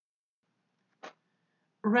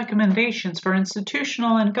Recommendations for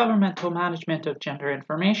Institutional and Governmental Management of Gender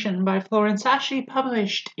Information by Florence Ashley,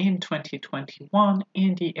 published in 2021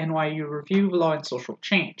 in the NYU Review of Law and Social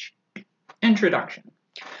Change. Introduction.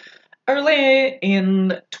 Early in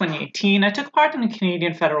 2018, I took part in the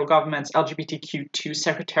Canadian federal government's LGBTQ2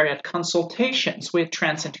 Secretariat consultations with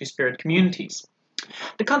trans and two-spirit communities.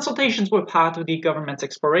 The consultations were part of the government's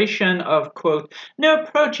exploration of, quote, new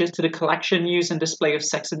approaches to the collection, use, and display of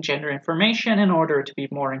sex and gender information in order to be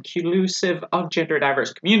more inclusive of gender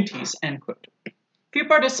diverse communities, end quote. Few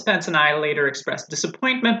participants and I later expressed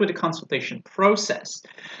disappointment with the consultation process.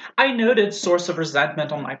 I noted source of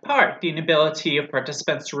resentment on my part, the inability of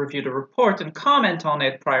participants to review the report and comment on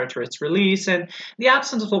it prior to its release, and the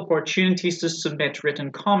absence of opportunities to submit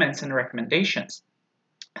written comments and recommendations.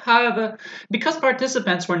 However, because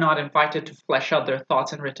participants were not invited to flesh out their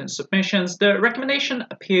thoughts in written submissions, the recommendation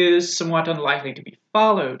appears somewhat unlikely to be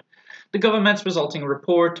followed. The government's resulting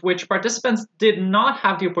report, which participants did not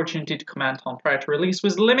have the opportunity to comment on prior to release,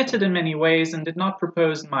 was limited in many ways and did not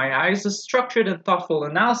propose, in my eyes, a structured and thoughtful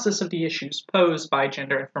analysis of the issues posed by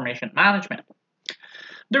gender information management.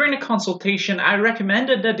 During the consultation, I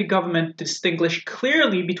recommended that the government distinguish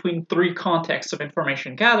clearly between three contexts of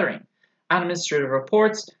information gathering: administrative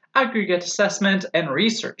reports, aggregate assessment, and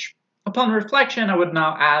research. Upon reflection, I would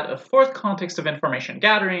now add a fourth context of information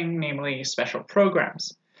gathering, namely special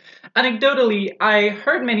programs. Anecdotally, I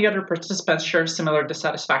heard many other participants share similar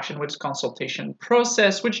dissatisfaction with the consultation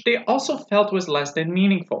process, which they also felt was less than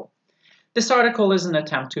meaningful. This article is an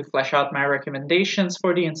attempt to flesh out my recommendations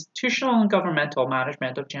for the institutional and governmental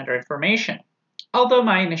management of gender information. Although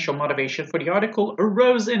my initial motivation for the article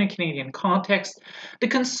arose in a Canadian context, the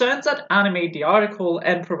concerns that animate the article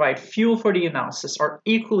and provide fuel for the analysis are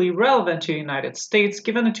equally relevant to the United States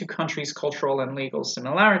given the two countries' cultural and legal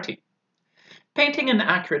similarity. Painting an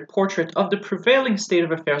accurate portrait of the prevailing state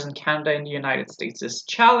of affairs in Canada and the United States is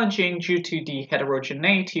challenging due to the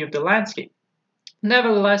heterogeneity of the landscape.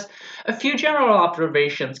 Nevertheless, a few general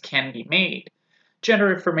observations can be made.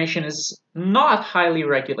 Gender information is not highly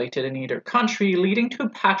regulated in either country, leading to a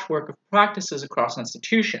patchwork of practices across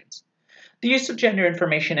institutions. The use of gender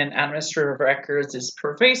information in administrative records is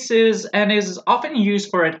pervasive and is often used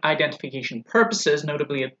for identification purposes,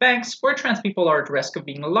 notably at banks, where trans people are at risk of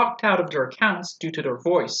being locked out of their accounts due to their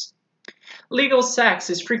voice. Legal sex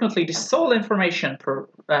is frequently the sole information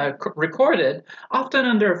recorded, often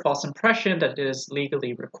under a false impression that it is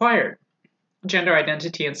legally required. Gender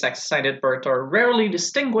identity and sex assigned at birth are rarely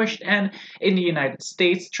distinguished, and in the United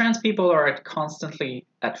States, trans people are constantly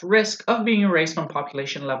at risk of being erased from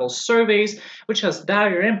population level surveys, which has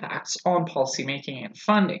dire impacts on policymaking and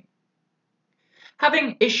funding.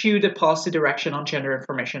 Having issued a policy direction on gender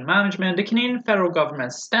information management, the Canadian federal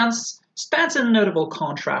government stands in notable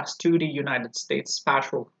contrast to the United States'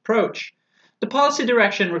 patchwork approach. The policy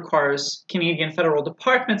direction requires Canadian federal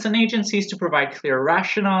departments and agencies to provide clear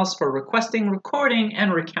rationales for requesting, recording,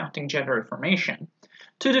 and recounting gender information,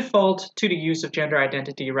 to default to the use of gender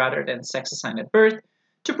identity rather than sex assigned at birth,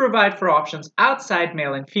 to provide for options outside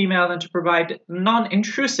male and female, and to provide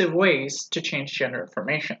non-intrusive ways to change gender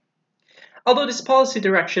information. Although this policy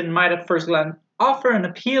direction might at first glance offer an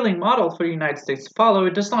appealing model for the United States to follow,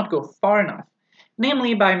 it does not go far enough,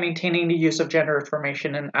 namely by maintaining the use of gender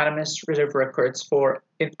information in administrative records for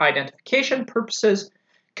identification purposes,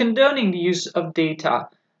 condoning the use of that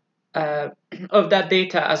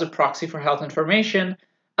data as a proxy for health information,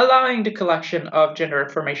 allowing the collection of gender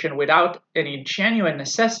information without any genuine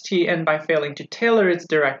necessity, and by failing to tailor its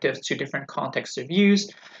directives to different contexts of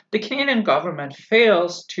use, the Canadian government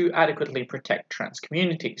fails to adequately protect trans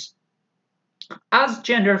communities. As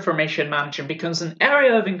gender information management becomes an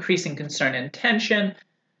area of increasing concern and tension,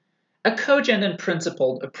 a cogent and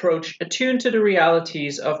principled approach attuned to the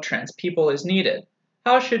realities of trans people is needed.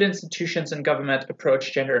 How should institutions and government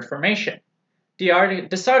approach gender information?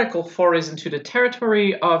 This article forays into the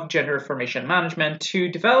territory of gender information management to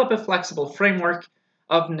develop a flexible framework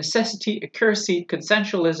of necessity, accuracy,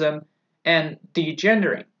 consensualism, and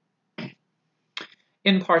degendering.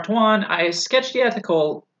 In part 1, I sketched the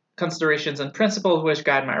ethical considerations and principles which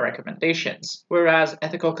guide my recommendations. Whereas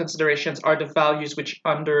ethical considerations are the values which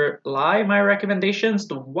underlie my recommendations,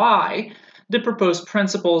 the why, the proposed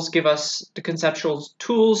principles give us the conceptual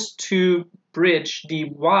tools to bridge the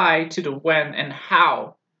why to the when and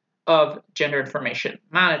how of gender information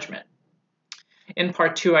management. In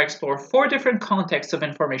part 2, I explore 4 different contexts of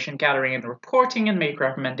information gathering and reporting and make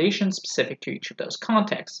recommendations specific to each of those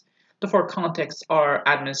contexts. The 4 contexts are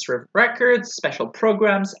administrative records, special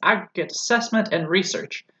programs, aggregate assessment, and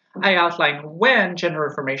research. I outline when gender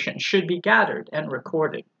information should be gathered and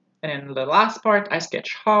recorded. And in the last part, I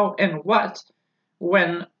sketch how and what,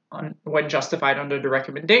 when justified under the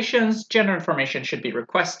recommendations, gender information should be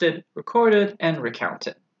requested, recorded, and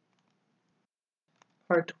recounted.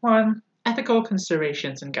 Part 1. Ethical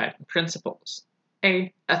considerations and guiding principles.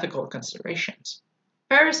 A. Ethical considerations.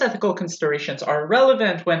 Various ethical considerations are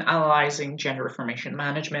relevant when analyzing gender information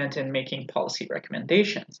management and making policy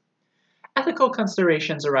recommendations. Ethical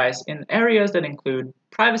considerations arise in areas that include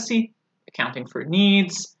privacy, accounting for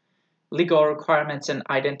needs, legal requirements and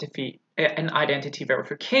identity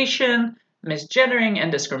verification, misgendering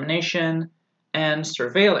and discrimination, and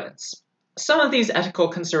surveillance. Some of these ethical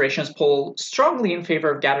considerations pull strongly in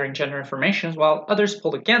favor of gathering gender information, while others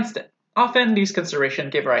pull against it. Often, these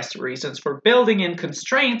considerations give rise to reasons for building in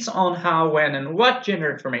constraints on how, when, and what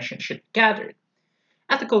gender information should be gathered.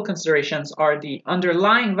 Ethical considerations are the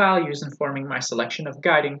underlying values informing my selection of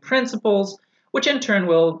guiding principles, which in turn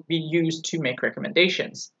will be used to make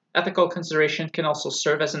recommendations. Ethical consideration can also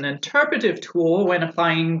serve as an interpretive tool when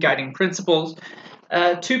applying guiding principles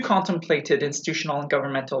to contemplated institutional and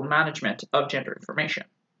governmental management of gender information.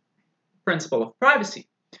 Principle of privacy.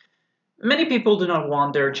 Many people do not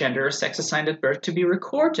want their gender or sex assigned at birth to be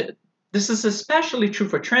recorded. This is especially true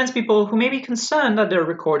for trans people who may be concerned that their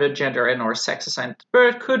recorded gender and/or sex assigned at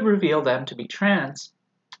birth could reveal them to be trans.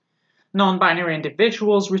 Non-binary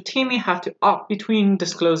individuals routinely have to opt between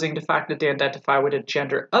disclosing the fact that they identify with a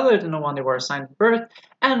gender other than the one they were assigned at birth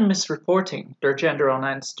and misreporting their gender on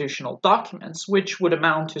institutional documents, which would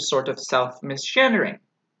amount to sort of self-misgendering.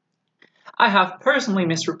 I have personally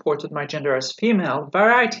misreported my gender as female a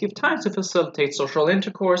variety of times to facilitate social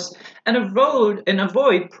intercourse and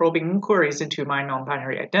avoid probing inquiries into my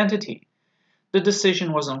non-binary identity. The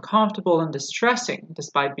decision was uncomfortable and distressing,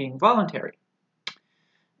 despite being voluntary.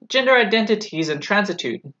 Gender identities and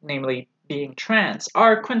transitude, namely being trans,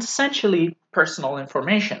 are quintessentially personal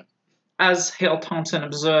information. As Hale Thompson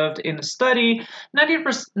observed in a study,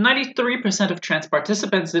 93% of trans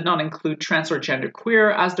participants did not include trans or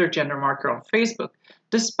genderqueer as their gender marker on Facebook,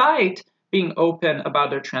 despite being open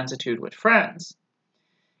about their transitude with friends.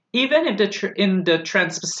 Even if in the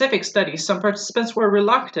trans-specific study, some participants were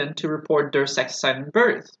reluctant to report their sex assigned at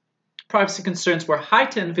birth. Privacy concerns were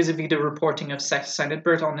heightened vis-a-vis the reporting of sex assigned at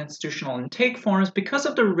birth on institutional intake forms because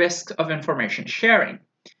of the risk of information sharing.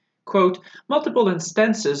 Quote, multiple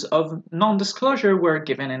instances of non-disclosure were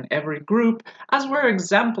given in every group, as were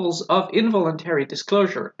examples of involuntary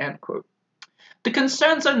disclosure, end quote. The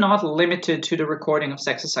concerns are not limited to the recording of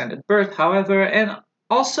sex assigned at birth, however, and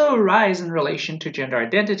also arise in relation to gender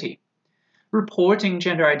identity. Reporting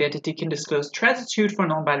gender identity can disclose transitude for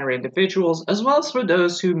non-binary individuals, as well as for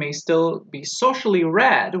those who may still be socially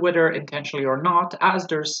read, whether intentionally or not, as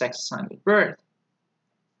their sex assigned at birth.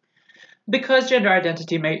 Because gender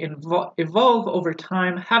identity may evolve over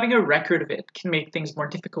time, having a record of it can make things more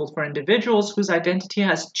difficult for individuals whose identity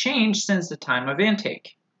has changed since the time of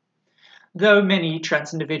intake. Though many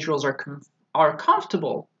trans individuals are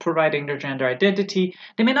comfortable providing their gender identity,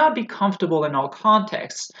 they may not be comfortable in all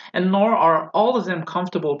contexts, and nor are all of them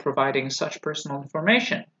comfortable providing such personal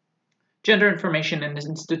information. Gender information in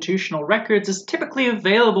institutional records is typically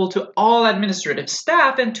available to all administrative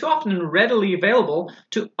staff and too often readily available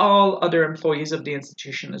to all other employees of the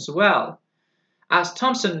institution as well. As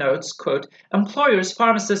Thompson notes, quote, employers,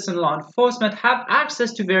 pharmacists, and law enforcement have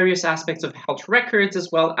access to various aspects of health records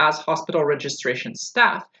as well as hospital registration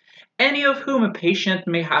staff, any of whom a patient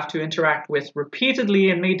may have to interact with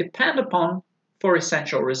repeatedly and may depend upon for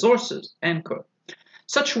essential resources, end quote.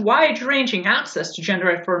 Such wide-ranging access to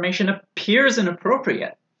gender information appears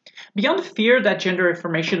inappropriate. Beyond the fear that gender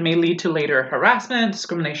information may lead to later harassment,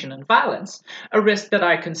 discrimination, and violence, a risk that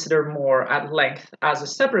I consider more at length as a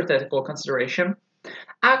separate ethical consideration,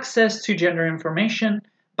 access to gender information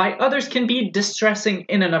by others can be distressing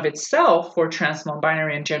in and of itself for trans,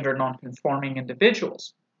 non-binary, and gender non-conforming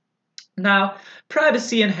individuals. Now,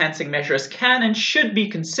 privacy-enhancing measures can and should be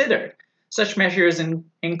considered. Such measures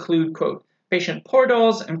include, quote, patient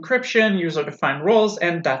portals, encryption, user-defined roles,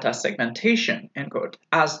 and data segmentation, end quote.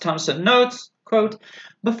 As Thompson notes, quote,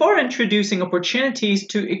 before introducing opportunities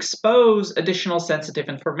to expose additional sensitive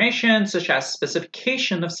information, such as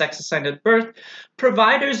specification of sex assigned at birth,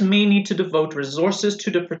 providers may need to devote resources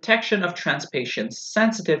to the protection of trans patients'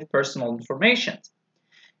 sensitive personal information.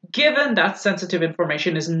 Given that sensitive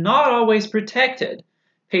information is not always protected,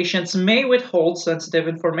 patients may withhold sensitive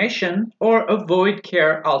information or avoid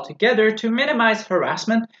care altogether to minimize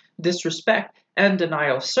harassment, disrespect, and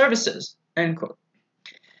denial of services, end quote.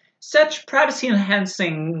 Such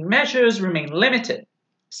privacy-enhancing measures remain limited.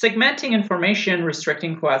 Segmenting information,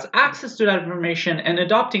 restricting who has access to that information, and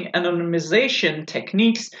adopting anonymization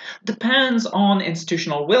techniques depends on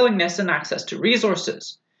institutional willingness and access to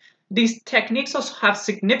resources. These techniques also have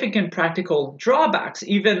significant practical drawbacks,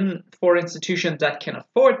 even for institutions that can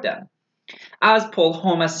afford them. As Paul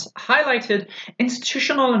Holmes highlighted,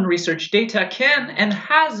 institutional and research data can and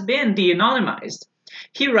has been de-anonymized.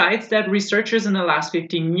 He writes that researchers in the last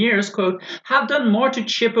 15 years, quote, have done more to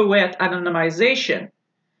chip away at anonymization.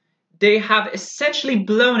 They have essentially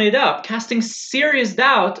blown it up, casting serious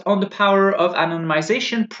doubt on the power of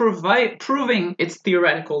anonymization, proving its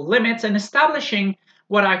theoretical limits and establishing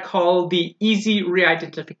what I call the easy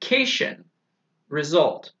re-identification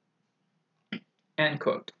result. End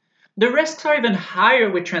quote. The risks are even higher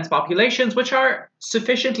with trans populations, which are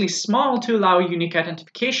sufficiently small to allow unique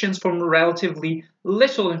identifications from relatively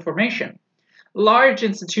little information. Large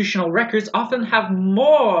institutional records often have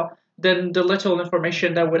more than the little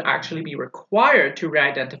information that would actually be required to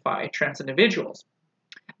re-identify trans individuals.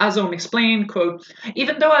 As Ohm explained, quote,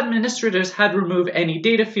 even though administrators had removed any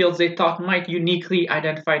data fields they thought might uniquely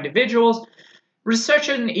identify individuals,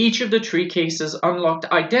 researchers in each of the 3 cases unlocked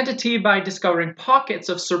identity by discovering pockets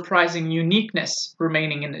of surprising uniqueness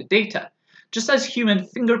remaining in the data. Just as human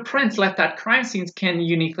fingerprints left at crime scenes can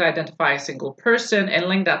uniquely identify a single person and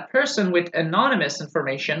link that person with anonymous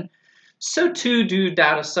information, so too do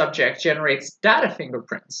data subjects generates data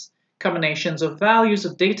fingerprints, combinations of values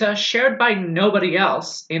of data shared by nobody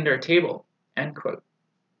else in their table. End quote.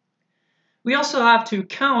 We also have to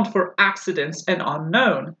account for accidents and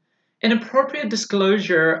unknown. Inappropriate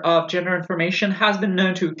disclosure of gender information has been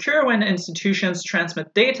known to occur when institutions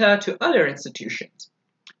transmit data to other institutions.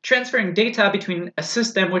 Transferring data between a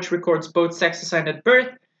system which records both sex assigned at birth,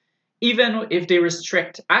 even if they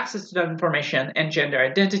restrict access to that information and gender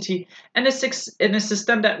identity, and a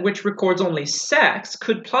system which records only sex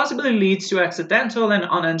could plausibly lead to accidental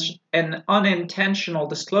and unintentional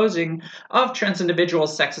disclosing of trans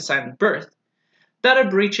individuals' sex assigned at birth. Data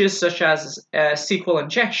breaches such as SQL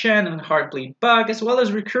injection and heartbleed bug, as well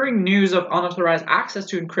as recurring news of unauthorized access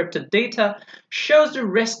to encrypted data, shows the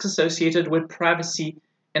risks associated with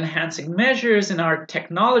privacy-enhancing measures in our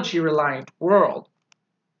technology-reliant world.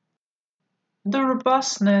 The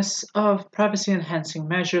robustness of privacy-enhancing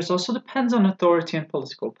measures also depends on authority and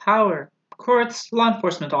political power. Courts, law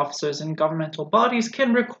enforcement officers, and governmental bodies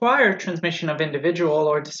can require transmission of individual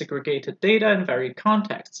or disaggregated data in varied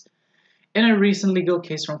contexts. In a recent legal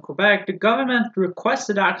case from Quebec, the government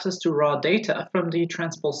requested access to raw data from the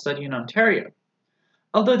Transpol study in Ontario.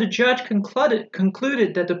 Although the judge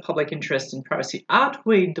concluded that the public interest in privacy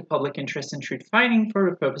outweighed the public interest in truth-finding for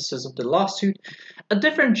the purposes of the lawsuit, a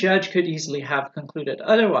different judge could easily have concluded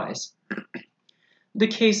otherwise. The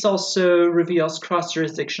case also reveals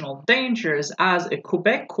cross-jurisdictional dangers, as a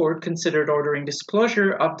Quebec court considered ordering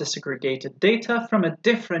disclosure of disaggregated data from a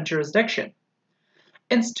different jurisdiction.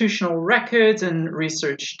 Institutional records and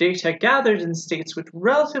research data gathered in states with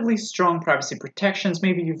relatively strong privacy protections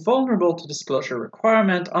may be vulnerable to disclosure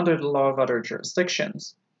requirement under the law of other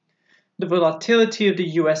jurisdictions. The volatility of the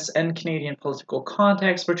US and Canadian political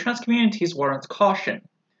context for trans communities warrants caution.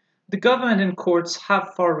 The government and courts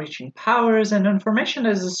have far-reaching powers, and information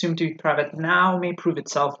that is assumed to be private now may prove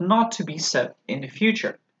itself not to be so in the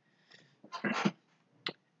future.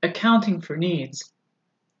 Accounting for needs.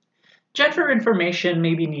 Gender information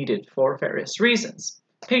may be needed for various reasons.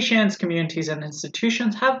 Patients, communities, and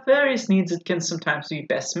institutions have various needs that can sometimes be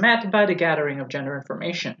best met by the gathering of gender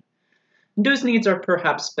information. Those needs are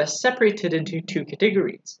perhaps best separated into 2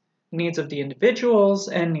 categories: needs of the individuals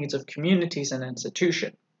and needs of communities and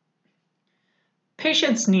institutions.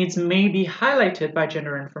 Patients' needs may be highlighted by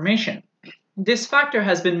gender information. This factor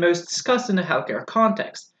has been most discussed in the healthcare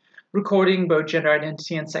context. Recording both gender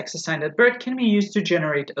identity and sex assigned at birth can be used to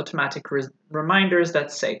generate automatic reminders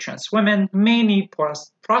that say trans women may need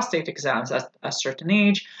prostate exams at a certain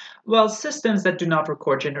age, while systems that do not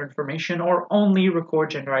record gender information or only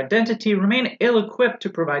record gender identity remain ill-equipped to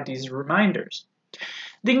provide these reminders.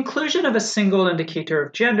 The inclusion of a single indicator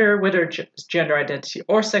of gender, whether gender identity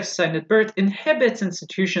or sex assigned at birth, inhibits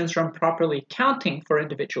institutions from properly accounting for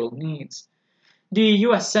individual needs. The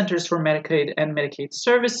U.S. Centers for Medicaid and Medicaid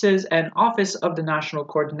Services and Office of the National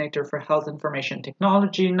Coordinator for Health Information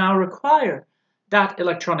Technology now require that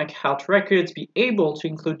electronic health records be able to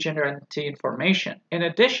include gender identity information, in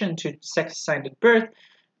addition to sex assigned at birth,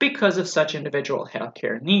 because of such individual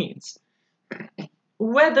healthcare needs.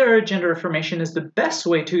 Whether gender information is the best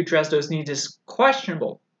way to address those needs is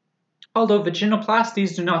questionable. Although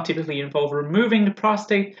vaginoplasties do not typically involve removing the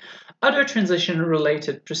prostate, other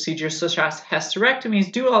transition-related procedures such as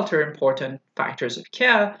hysterectomies do alter important factors of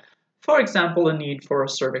care, for example, the need for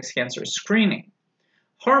cervix cancer screening.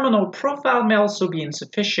 Hormonal profile may also be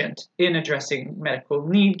insufficient in addressing medical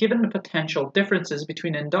need given the potential differences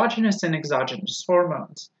between endogenous and exogenous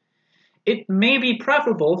hormones. It may be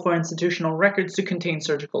preferable for institutional records to contain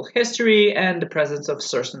surgical history and the presence of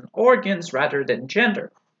certain organs rather than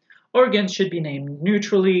gender. Organs should be named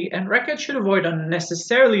neutrally, and records should avoid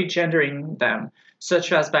unnecessarily gendering them,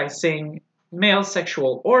 such as by saying male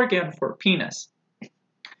sexual organ for penis.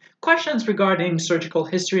 Questions regarding surgical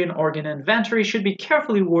history and organ inventory should be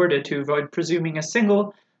carefully worded to avoid presuming a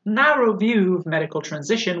single, narrow view of medical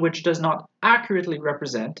transition which does not accurately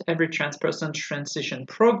represent every trans person's transition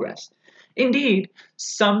progress. Indeed,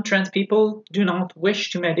 some trans people do not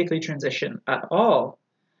wish to medically transition at all.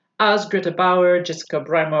 As Greta Bauer, Jessica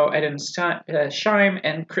Bremo, Eden Scheim,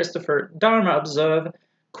 and Christopher Dharma observe,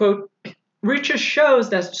 quote, research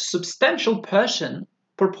shows that a substantial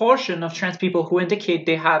proportion of trans people who indicate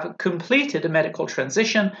they have completed a medical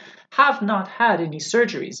transition have not had any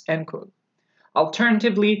surgeries, end quote.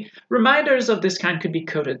 Alternatively, reminders of this kind could be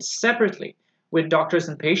coded separately, with doctors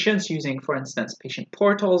and patients using, for instance, patient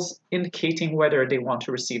portals indicating whether they want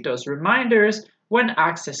to receive those reminders when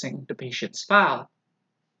accessing the patient's file.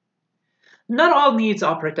 Not all needs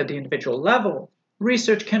operate at the individual level.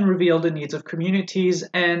 Research can reveal the needs of communities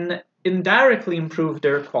and indirectly improve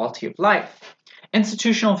their quality of life.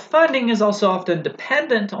 Institutional funding is also often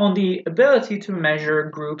dependent on the ability to measure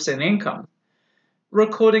groups and income.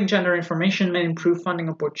 Recording gender information may improve funding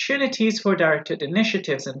opportunities for directed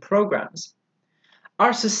initiatives and programs.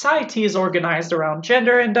 Our society is organized around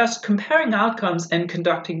gender, and thus comparing outcomes and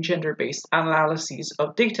conducting gender-based analyses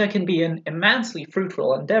of data can be an immensely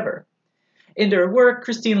fruitful endeavor. In their work,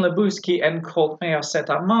 Christine Lebowski and Colt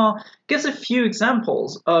Mayo-Saint-Amand gives a few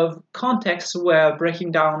examples of contexts where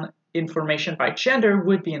breaking down information by gender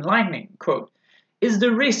would be enlightening. Quote, is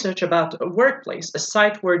the research about a workplace a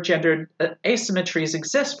site where gender asymmetries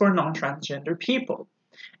exist for non-transgender people?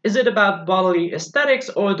 Is it about bodily aesthetics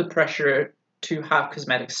or the pressure to have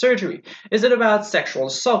cosmetic surgery? Is it about sexual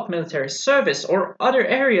assault, military service, or other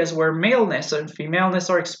areas where maleness and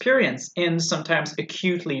femaleness are experienced in sometimes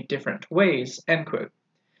acutely different ways? End quote.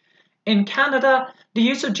 In Canada, the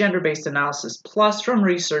use of gender-based analysis plus from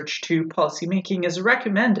research to policymaking is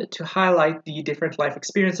recommended to highlight the different life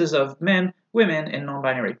experiences of men, women, and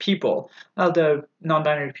non-binary people, although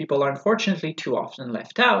non-binary people are unfortunately too often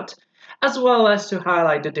left out, as well as to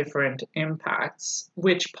highlight the different impacts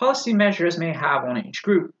which policy measures may have on each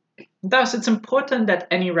group. Thus, it's important that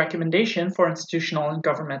any recommendation for institutional and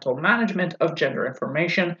governmental management of gender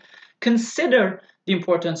information consider the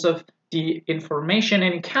importance of the information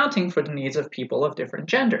and accounting for the needs of people of different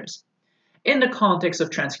genders. In the context of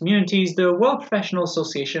trans communities, the World Professional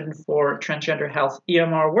Association for Transgender Health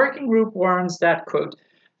EMR Working Group warns that, quote,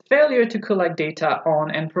 failure to collect data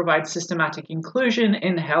on and provide systematic inclusion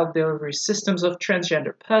in health delivery systems of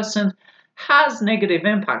transgender persons has negative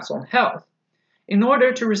impacts on health. In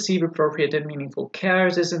order to receive appropriate and meaningful care,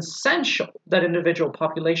 it is essential that individual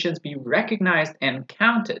populations be recognized and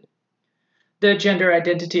counted. The Gender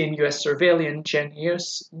Identity and U.S. Surveillance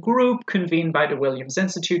Genius group convened by the Williams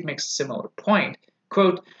Institute makes a similar point.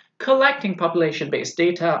 Quote, collecting population-based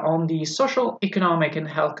data on the social, economic, and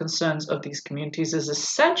health concerns of these communities is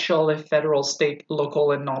essential if federal, state,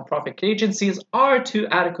 local, and nonprofit agencies are to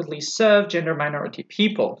adequately serve gender minority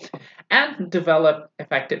people and develop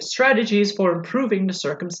effective strategies for improving the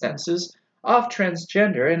circumstances of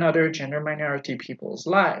transgender and other gender minority people's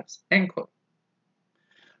lives. End quote.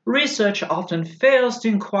 Research often fails to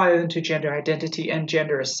inquire into gender identity and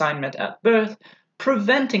gender assignment at birth,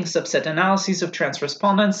 preventing subset analyses of trans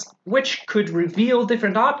respondents, which could reveal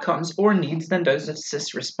different outcomes or needs than those of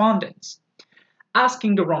cis respondents.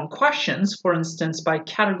 Asking the wrong questions, for instance by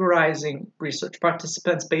categorizing research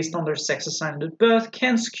participants based on their sex assigned at birth,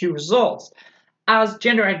 can skew results, as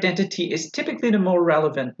gender identity is typically the more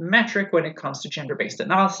relevant metric when it comes to gender-based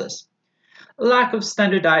analysis. Lack of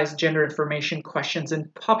standardized gender information questions in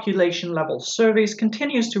population-level surveys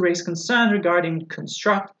continues to raise concern regarding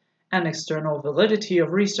construct and external validity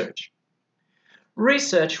of research.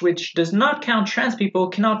 Research which does not count trans people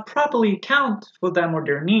cannot properly account for them or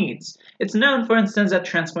their needs. It's known, for instance, that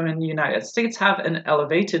trans women in the United States have an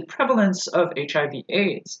elevated prevalence of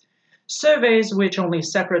HIV/AIDS. Surveys which only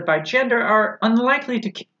separate by gender are unlikely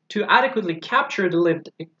to adequately capture the lived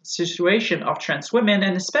situation of trans women,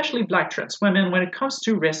 and especially Black trans women, when it comes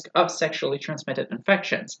to risk of sexually transmitted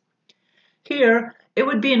infections. Here, It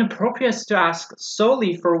would be inappropriate to ask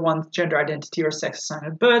solely for one's gender identity or sex assigned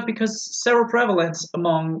at birth because seroprevalence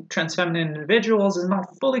among transfeminine individuals is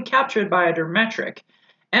not fully captured by either metric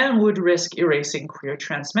and would risk erasing queer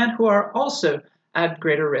trans men who are also at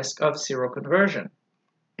greater risk of seroconversion.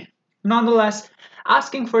 Nonetheless,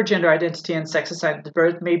 asking for gender identity and sex assigned at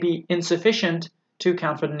birth may be insufficient to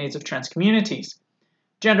account for the needs of trans communities.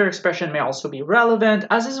 Gender expression may also be relevant,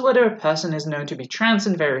 as is whether a person is known to be trans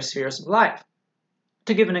in various spheres of life.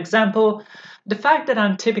 To give an example, the fact that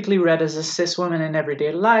I'm typically read as a cis woman in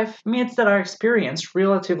everyday life means that I experience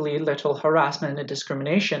relatively little harassment and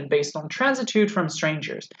discrimination based on transitude from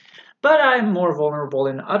strangers, but I'm more vulnerable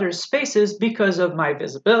in other spaces because of my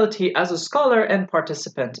visibility as a scholar and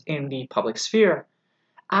participant in the public sphere.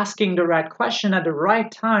 Asking the right question at the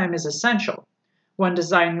right time is essential. When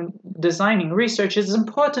designing research, it is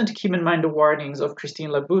important to keep in mind the warnings of Christine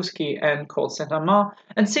Labusky and Claude Saint-Amand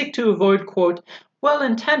and seek to avoid, quote,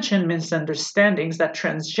 well-intentioned misunderstandings that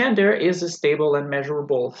transgender is a stable and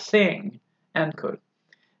measurable thing, end quote.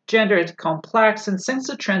 Gender is complex, and since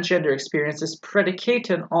the transgender experience is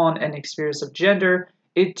predicated on an experience of gender,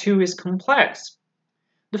 it too is complex.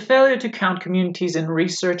 The failure to count communities in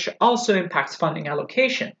research also impacts funding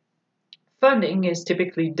allocation. Funding is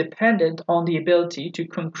typically dependent on the ability to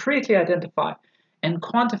concretely identify and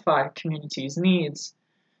quantify communities' needs.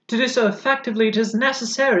 To do so effectively, it is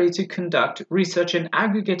necessary to conduct research and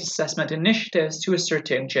aggregate assessment initiatives to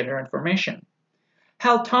ascertain gender information.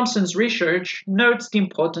 Hal Thompson's research notes the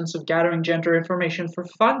importance of gathering gender information for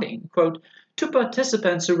funding. Quote, two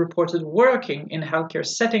participants who reported working in healthcare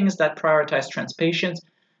settings that prioritize trans patients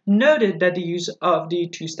noted that the use of the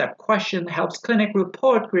two-step question helps clinic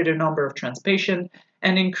report greater number of trans patients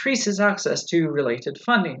and increases access to related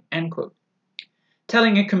funding, end quote.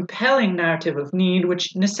 Telling a compelling narrative of need,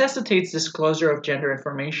 which necessitates disclosure of gender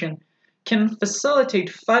information, can facilitate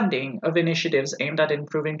funding of initiatives aimed at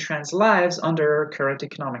improving trans lives under our current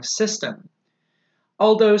economic system.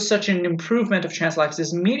 Although such an improvement of trans lives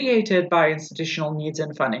is mediated by institutional needs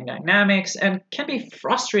and funding dynamics and can be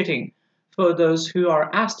frustrating for those who are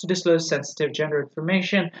asked to disclose sensitive gender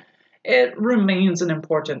information, it remains an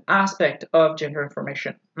important aspect of gender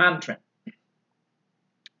information management.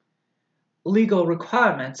 Legal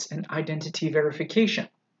requirements and identity verification.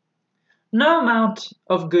 No amount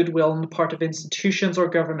of goodwill on the part of institutions or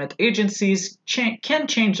government agencies can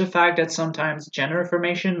change the fact that sometimes gender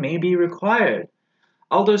information may be required.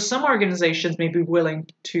 Although some organizations may be willing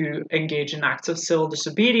to engage in acts of civil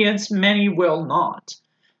disobedience, many will not.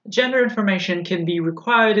 Gender information can be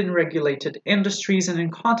required in regulated industries and in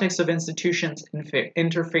context of institutions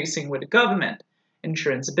interfacing with the government,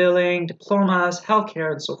 insurance billing, diplomas,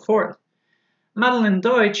 healthcare, and so forth. Madeline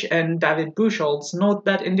Deutsch and David Buchholz note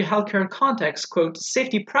that in the healthcare context, quote,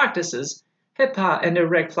 safety practices, HIPAA and the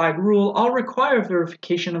red flag rule all require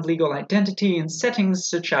verification of legal identity in settings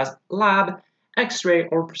such as lab, x-ray,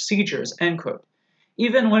 or procedures, end quote.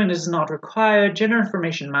 Even when it is not required, gender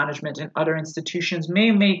information management in other institutions may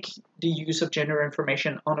make the use of gender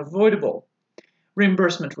information unavoidable.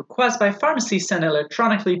 Reimbursement requests by pharmacies sent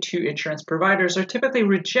electronically to insurance providers are typically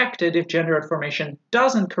rejected if gender information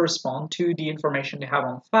doesn't correspond to the information they have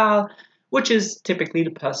on file, which is typically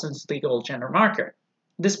the person's legal gender marker.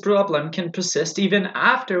 This problem can persist even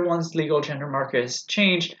after one's legal gender marker is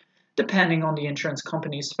changed, depending on the insurance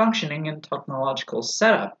company's functioning and technological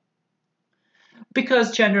setup.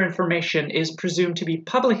 Because gender information is presumed to be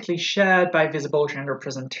publicly shared by visible gender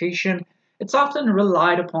presentation, it's often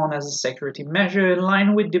relied upon as a security measure in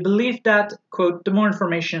line with the belief that, quote, the more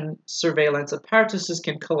information surveillance apparatuses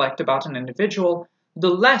can collect about an individual, the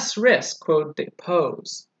less risk, quote, they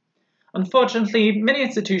pose. Unfortunately, many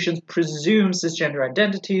institutions presume cisgender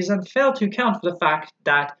identities and fail to account for the fact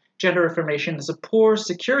that gender information is a poor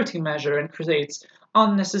security measure and creates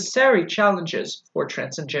unnecessary challenges for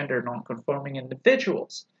trans and gender nonconforming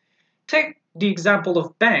individuals. Take the example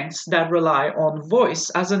of banks that rely on voice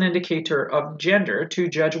as an indicator of gender to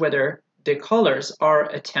judge whether the callers are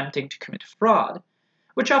attempting to commit fraud,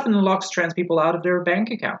 which often locks trans people out of their bank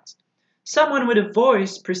accounts. Someone with a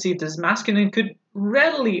voice perceived as masculine could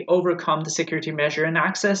readily overcome the security measure and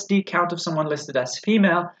access the account of someone listed as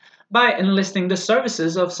female by enlisting the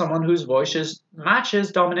services of someone whose voice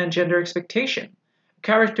matches dominant gender expectation, a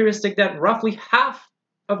characteristic that roughly half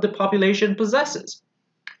of the population possesses.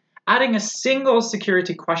 Adding a single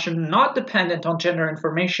security question not dependent on gender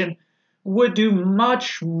information would do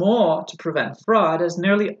much more to prevent fraud, as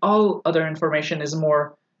nearly all other information is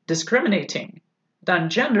more discriminating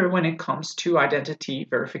than gender when it comes to identity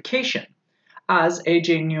verification. As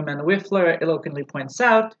A.J. Newman Whiffler eloquently points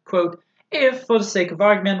out, quote, If, for the sake of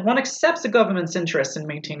argument, one accepts the government's interest in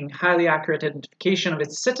maintaining highly accurate identification of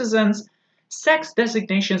its citizens, sex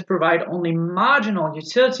designations provide only marginal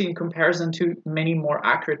utility in comparison to many more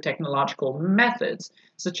accurate technological methods,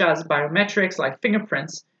 such as biometrics like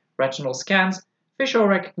fingerprints, retinal scans, facial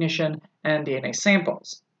recognition, and DNA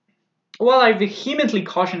samples. While I vehemently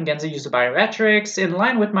caution against the use of biometrics, in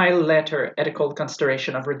line with my later ethical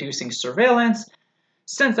consideration of reducing surveillance,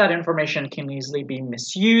 since that information can easily be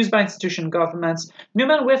misused by institutional governments,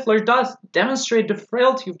 Newman-Whiffler does demonstrate the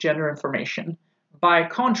frailty of gender information, by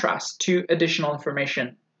contrast to additional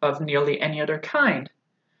information of nearly any other kind.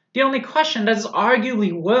 The only question that is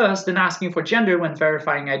arguably worse than asking for gender when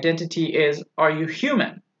verifying identity is, are you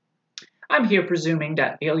human? I'm here presuming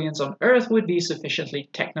that aliens on Earth would be sufficiently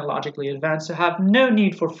technologically advanced to have no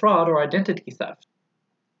need for fraud or identity theft.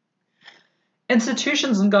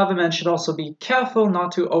 Institutions and governments should also be careful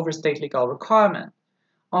not to overstate legal requirements.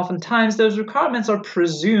 Oftentimes, those requirements are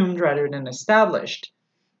presumed rather than established.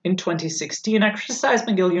 In 2016, I criticized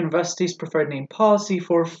McGill University's preferred name policy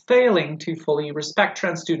for failing to fully respect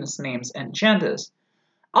trans students' names and genders.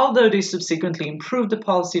 Although they subsequently improved the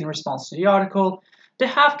policy in response to the article, they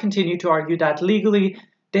have continued to argue that legally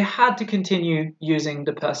they had to continue using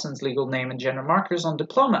the person's legal name and gender markers on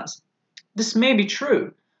diplomas. This may be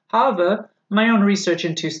true. However, my own research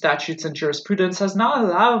into statutes and jurisprudence has not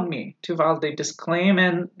allowed me to validate this claim,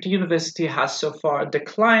 and the university has so far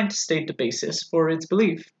declined to state the basis for its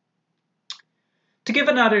belief. To give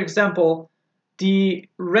another example, the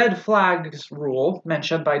red flags rule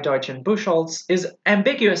mentioned by Deutsch and Buchholz is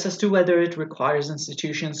ambiguous as to whether it requires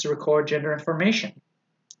institutions to record gender information.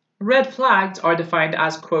 Red flags are defined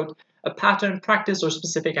as, quote, a pattern, practice, or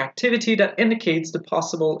specific activity that indicates the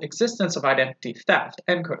possible existence of identity theft,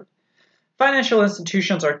 end quote. Financial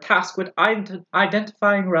institutions are tasked with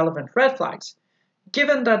identifying relevant red flags.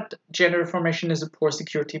 Given that gender information is a poor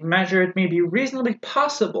security measure, it may be reasonably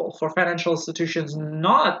possible for financial institutions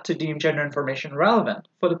not to deem gender information relevant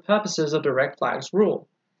for the purposes of the red flags rule.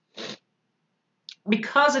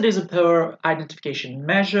 Because it is a poor identification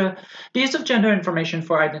measure, the use of gender information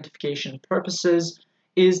for identification purposes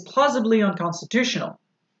is plausibly unconstitutional.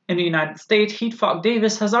 In the United States,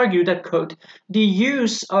 Heath-Fogg-Davis has argued that, quote, the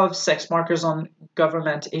use of sex markers on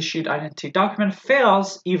government-issued identity documents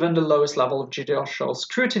fails even the lowest level of judicial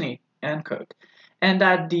scrutiny, end quote, and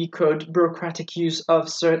that the, quote, bureaucratic use of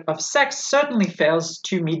sex certainly fails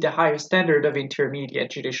to meet the higher standard of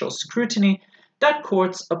intermediate judicial scrutiny that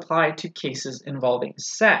courts apply to cases involving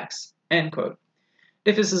sex, end quote.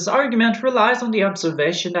 Davis's argument relies on the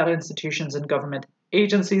observation that institutions and government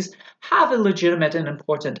agencies have a legitimate and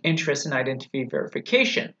important interest in identity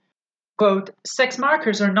verification. Quote, sex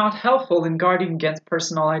markers are not helpful in guarding against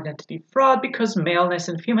personal identity fraud because maleness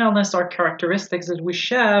and femaleness are characteristics that we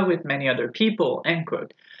share with many other people, end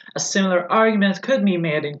quote. A similar argument could be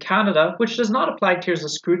made in Canada, which does not apply tiers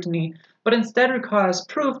of scrutiny, but instead requires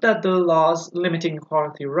proof that the laws limiting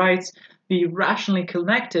equality rights be rationally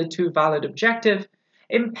connected to a valid objective,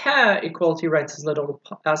 impair equality rights as little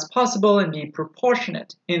as possible, and be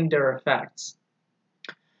proportionate in their effects.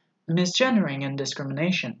 Misgendering and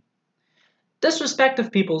discrimination. Disrespect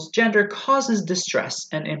of people's gender causes distress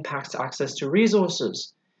and impacts access to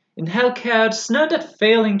resources. In healthcare, it's known that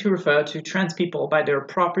failing to refer to trans people by their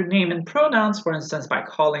proper name and pronouns, for instance by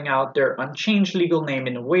calling out their unchanged legal name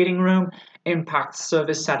in a waiting room, impacts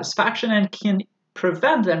service satisfaction and can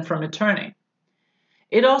prevent them from returning.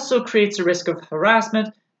 It also creates a risk of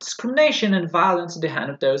harassment, discrimination, and violence at the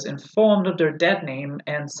hand of those informed of their dead name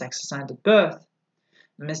and sex assigned at birth.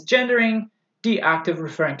 Misgendering, the act of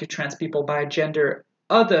referring to trans people by a gender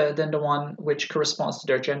other than the one which corresponds to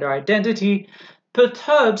their gender identity,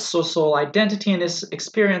 perturbs social identity and is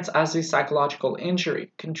experienced as a psychological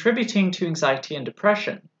injury, contributing to anxiety and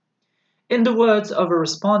depression. In the words of a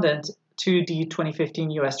respondent to the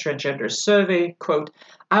 2015 US Transgender Survey, quote,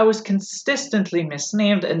 I was consistently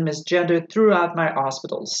misnamed and misgendered throughout my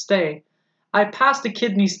hospital stay. I passed a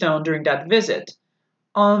kidney stone during that visit.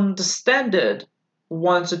 On the standard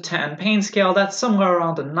 1 to 10 pain scale, that's somewhere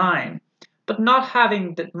around a 9. But not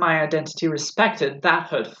having my identity respected, that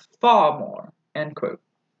hurt far more, end quote.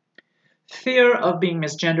 Fear of being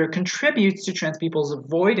misgendered contributes to trans people's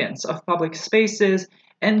avoidance of public spaces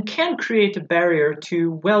and can create a barrier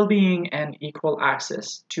to well-being and equal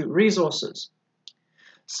access to resources.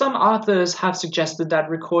 Some authors have suggested that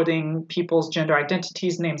recording people's gender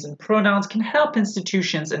identities, names, and pronouns can help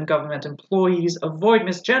institutions and government employees avoid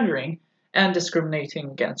misgendering and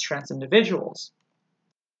discriminating against trans individuals.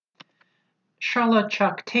 Charlotte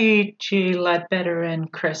Chuck Tate, J. Ledbetter,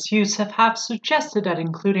 and Chris Youssef have suggested that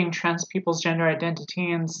including trans people's gender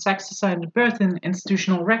identity and sex assigned birth in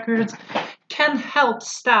institutional records can help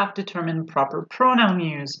staff determine proper pronoun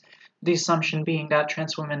use. The assumption being that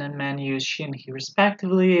trans women and men use she and he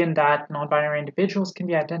respectively, and that non binary individuals can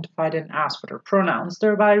be identified and asked for their pronouns,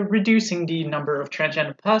 thereby reducing the number of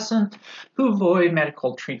transgender persons who avoid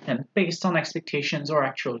medical treatment based on expectations or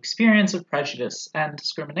actual experience of prejudice and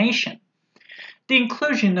discrimination. The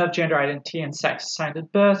inclusion of gender identity and sex assigned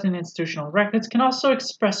at birth in institutional records can also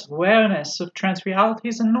express awareness of trans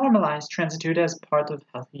realities and normalize transitude as part of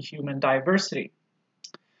healthy human diversity.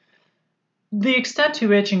 The extent to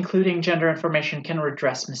which including gender information can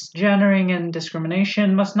redress misgendering and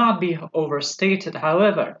discrimination must not be overstated,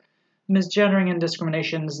 however. Misgendering and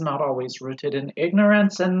discrimination is not always rooted in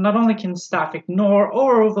ignorance, and not only can staff ignore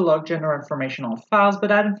or overlook gender information on files, but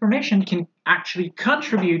that information can actually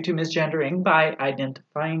contribute to misgendering by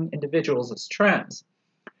identifying individuals as trans.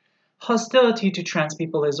 Hostility to trans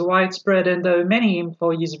people is widespread, and though many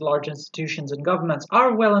employees of large institutions and governments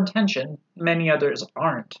are well intentioned, many others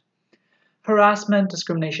aren't. Harassment,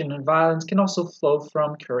 discrimination, and violence can also flow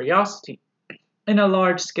from curiosity. In a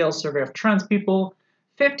large-scale survey of trans people,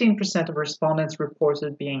 15% of respondents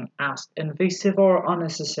reported being asked invasive or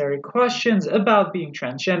unnecessary questions about being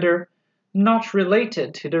transgender, not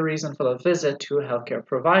related to the reason for the visit to a healthcare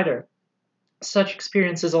provider. Such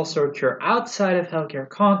experiences also occur outside of healthcare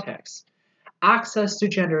contexts. Access to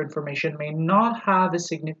gender information may not have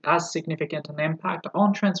as significant an impact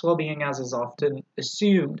on trans well-being as is often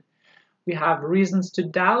assumed. We have reasons to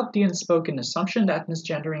doubt the unspoken assumption that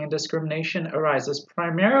misgendering and discrimination arises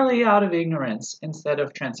primarily out of ignorance instead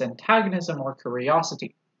of trans antagonism or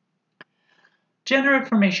curiosity. Gender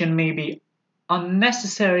information may be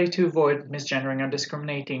unnecessary to avoid misgendering or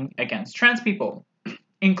discriminating against trans people.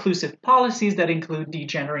 Inclusive policies that include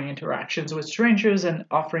degendering interactions with strangers and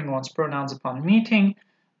offering one's pronouns upon meeting,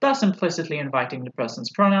 thus implicitly inviting the person's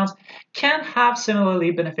pronouns, can have similarly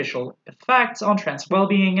beneficial effects on trans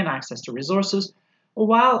well-being and access to resources,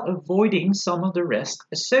 while avoiding some of the risks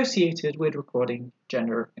associated with recording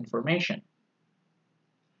gender information.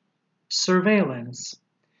 Surveillance.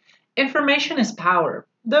 Information is power.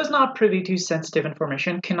 Those not privy to sensitive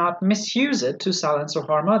information cannot misuse it to silence or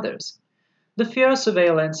harm others. The fear of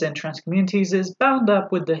surveillance in trans communities is bound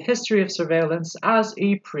up with the history of surveillance as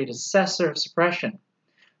a predecessor of suppression.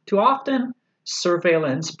 Too often,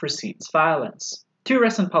 surveillance precedes violence. Two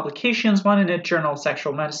recent publications, one in the journal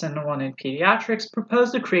Sexual Medicine and one in Pediatrics,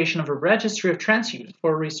 proposed the creation of a registry of trans youth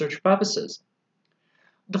for research purposes.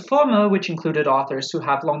 The former, which included authors who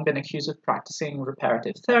have long been accused of practicing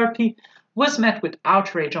reparative therapy, was met with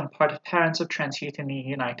outrage on part of parents of trans youth in the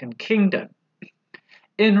United Kingdom.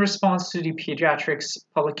 In response to the Pediatrics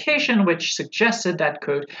publication, which suggested that,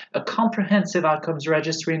 quote, a comprehensive outcomes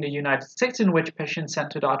registry in the United States in which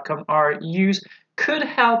patient-centered outcomes are used could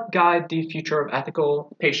help guide the future of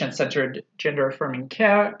ethical, patient-centered, gender-affirming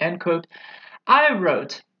care, end quote, I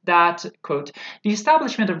wrote that, quote, the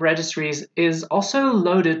establishment of registries is also a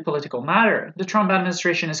loaded political matter. The Trump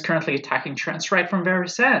administration is currently attacking trans rights from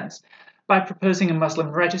various ends. By proposing a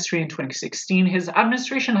Muslim registry in 2016, his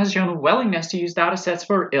administration has shown a willingness to use datasets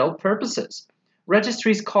for ill purposes.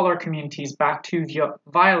 Registries call our communities back to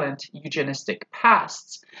violent eugenistic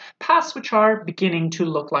pasts which are beginning to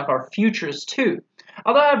look like our futures too.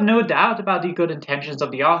 Although I have no doubt about the good intentions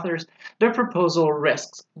of the authors, their proposal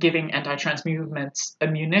risks giving anti-trans movements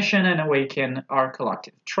ammunition and awaken our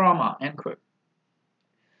collective trauma, end quote.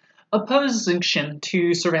 Opposition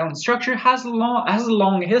to surveillance structure has a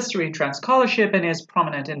long history in trans scholarship and is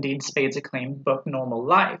prominent in Dean Spade's acclaimed book Normal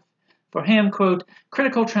Life. For him, quote,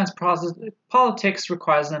 critical trans politics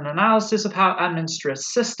requires an analysis of how administrative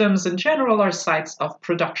systems in general are sites of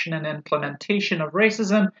production and implementation of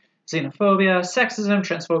racism, xenophobia, sexism,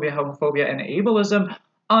 transphobia, homophobia, and ableism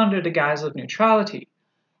under the guise of neutrality.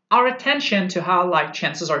 Our attention to how life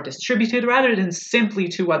chances are distributed rather than simply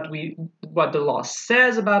to what the law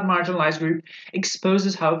says about marginalized groups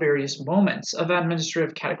exposes how various moments of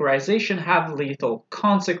administrative categorization have lethal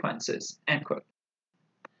consequences, end quote.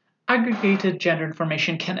 Aggregated gender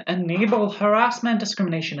information can enable harassment,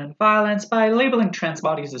 discrimination, and violence by labeling trans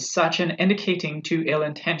bodies as such and indicating to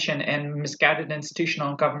ill-intentioned and misguided institutional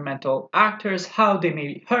and governmental actors how they may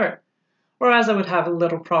be hurt. Whereas I would have a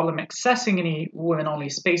little problem accessing any women-only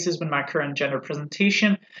spaces with my current gender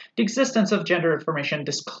presentation, the existence of gender information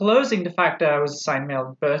disclosing the fact that I was assigned male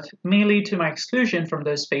at birth may lead to my exclusion from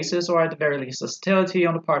those spaces or at the very least hostility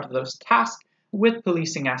on the part of those tasked with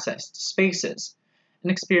policing access to spaces. An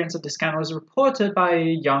experience of this kind was reported by a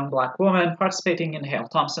young Black woman participating in Hale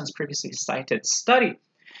Thompson's previously cited study.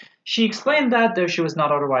 She explained that, though she was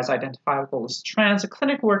not otherwise identifiable as trans, a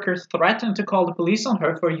clinic worker threatened to call the police on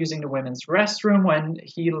her for using the women's restroom when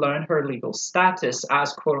he learned her legal status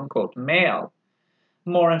as quote-unquote male.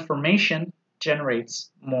 More information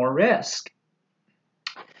generates more risk.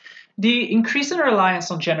 The increase in reliance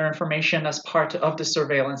on gender information as part of the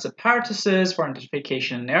surveillance apparatuses for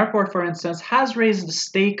identification in an airport, for instance, has raised the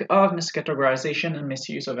stake of miscategorization and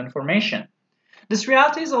misuse of information. This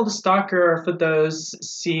reality is all the starker for those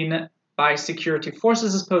seen by security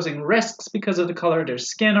forces as posing risks because of the color of their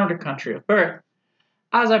skin or their country of birth.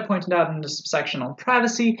 As I pointed out in the subsection on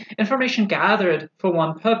privacy, information gathered for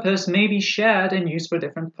one purpose may be shared and used for a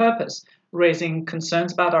different purpose, raising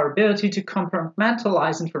concerns about our ability to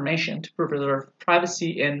compartmentalize information to preserve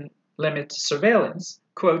privacy and limit surveillance.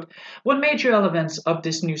 Quote, one major element of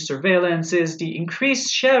this new surveillance is the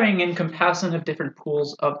increased sharing and comparison of different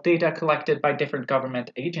pools of data collected by different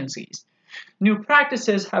government agencies. New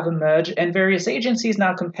practices have emerged, and various agencies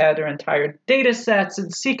now compare their entire data sets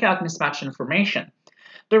and seek out mismatched information.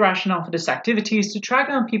 The rationale for this activity is to track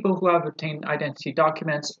down people who have obtained identity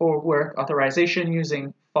documents or work authorization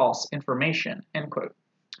using false information, end quote.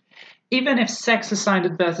 Even if sex assigned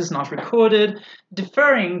at birth is not recorded,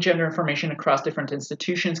 differing gender information across different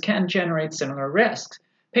institutions can generate similar risks.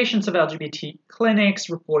 Patients of LGBT clinics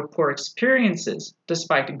report poor experiences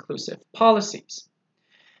despite inclusive policies.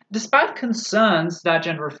 Despite concerns that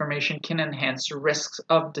gender information can enhance risks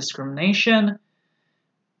of discrimination,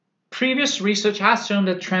 previous research has shown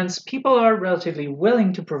that trans people are relatively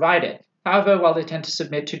willing to provide it. However, while they tend to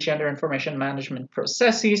submit to gender information management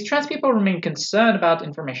processes, trans people remain concerned about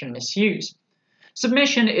information misuse.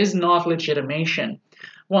 Submission is not legitimation.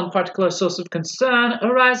 One particular source of concern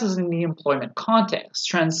arises in the employment context.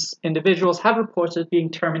 Trans individuals have reported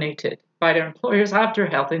being terminated by their employers after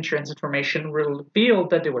health insurance information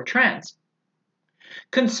revealed that they were trans.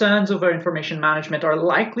 Concerns over information management are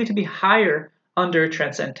likely to be higher under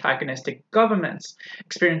trans-antagonistic governments.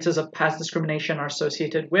 Experiences of past discrimination are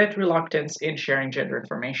associated with reluctance in sharing gender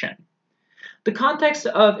information. The context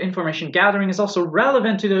of information gathering is also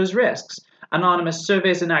relevant to those risks. Anonymous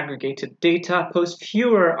surveys and aggregated data pose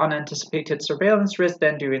fewer unanticipated surveillance risks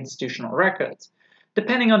than do institutional records.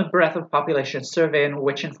 Depending on the breadth of population survey and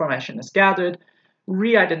which information is gathered,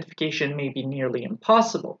 re-identification may be nearly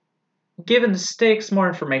impossible. Given the stakes, more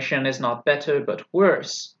information is not better but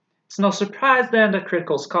worse. It's no surprise then that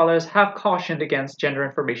critical scholars have cautioned against gender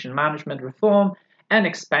information management reform and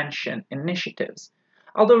expansion initiatives.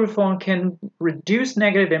 Although reform can reduce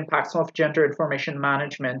negative impacts of gender information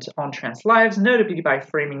management on trans lives, notably by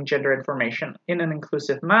framing gender information in an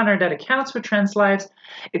inclusive manner that accounts for trans lives,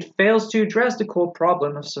 it fails to address the core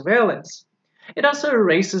problem of surveillance. It also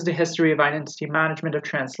erases the history of identity management of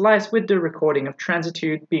trans lives, with the recording of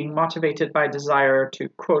transitude being motivated by desire to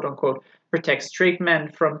quote-unquote protect straight men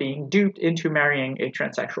from being duped into marrying a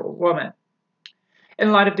transsexual woman.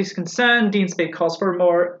 In light of this concern, Dean Spade calls for a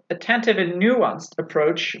more attentive and nuanced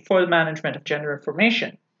approach for the management of gender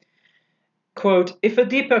information. Quote, if a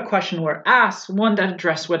deeper question were asked, one that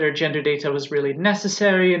addressed whether gender data was really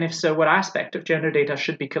necessary, and if so, what aspect of gender data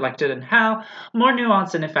should be collected and how, more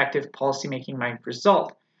nuanced and effective policymaking might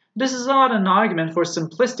result. This is not an argument for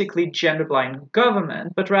simplistically gender-blind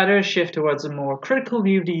government, but rather a shift towards a more critical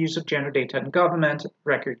view of the use of gender data in government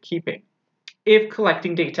record-keeping. If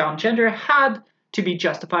collecting data on gender had to be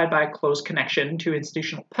justified by a close connection to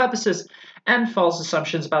institutional purposes and false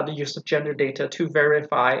assumptions about the use of gender data to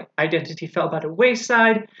verify identity fell by the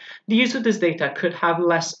wayside, the use of this data could have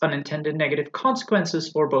less unintended negative consequences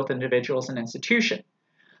for both individuals and institutions.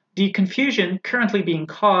 The confusion currently being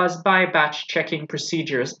caused by batch checking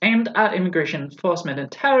procedures aimed at immigration enforcement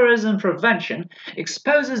and terrorism prevention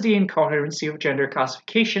exposes the incoherency of gender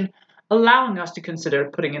classification, allowing us to consider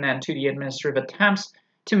putting an end to the administrative attempts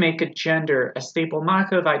to make a gender a staple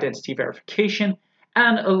marker of identity verification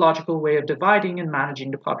and a logical way of dividing and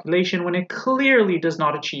managing the population when it clearly does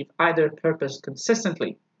not achieve either purpose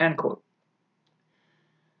consistently, end quote.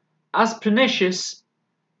 As pernicious,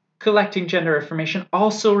 collecting gender information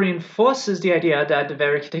also reinforces the idea that the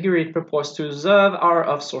very categories it purports to observe are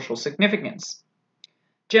of social significance.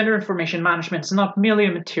 Gender information management is not merely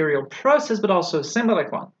a material process, but also a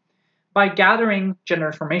symbolic one. By gathering gender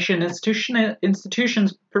information,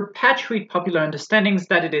 institutions perpetuate popular understandings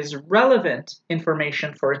that it is relevant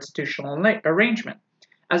information for institutional arrangement.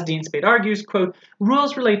 As Dean Spade argues, quote,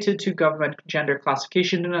 rules related to government gender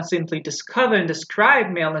classification do not simply discover and describe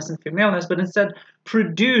maleness and femaleness, but instead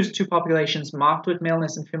produce two populations marked with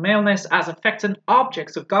maleness and femaleness as effects and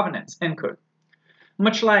objects of governance, end quote.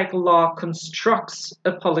 Much like law constructs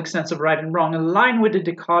a public sense of right and wrong aligned with the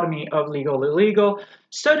dichotomy of legal-illegal,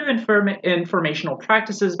 so do informational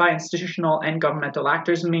practices by institutional and governmental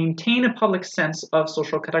actors maintain a public sense of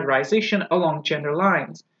social categorization along gender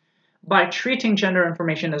lines. By treating gender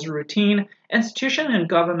information as routine, institutions and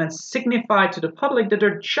governments signify to the public that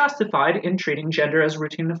they're justified in treating gender as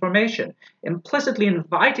routine information, implicitly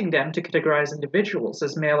inviting them to categorize individuals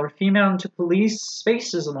as male or female and to police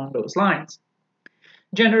spaces along those lines.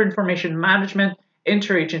 Gender information management,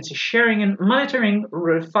 interagency sharing, and monitoring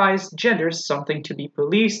reifies gender as something to be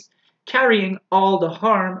policed, carrying all the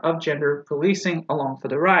harm of gender policing along for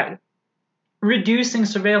the ride. Reducing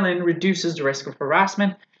surveillance reduces the risk of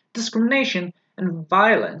harassment, discrimination, and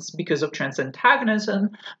violence because of trans antagonism,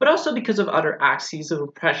 but also because of other axes of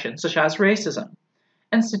oppression, such as racism.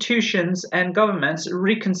 Institutions and governments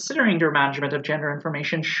reconsidering their management of gender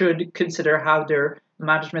information should consider how their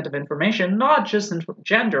management of information, not just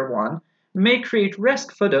gender one, may create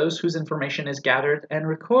risk for those whose information is gathered and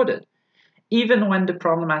recorded. Even when the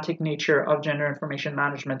problematic nature of gender information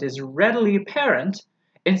management is readily apparent,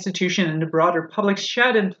 institutions and the broader public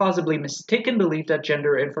shared and plausibly mistaken belief that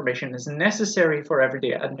gender information is necessary for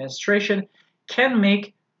everyday administration can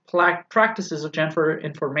make practices of gender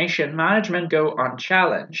information management go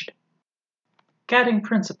unchallenged. Guiding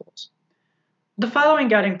principles. The following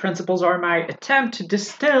guiding principles are my attempt to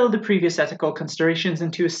distill the previous ethical considerations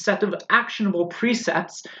into a set of actionable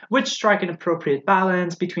precepts which strike an appropriate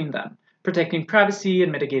balance between them, protecting privacy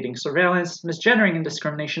and mitigating surveillance, misgendering, and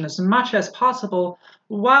discrimination as much as possible,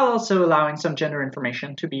 while also allowing some gender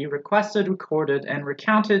information to be requested, recorded, and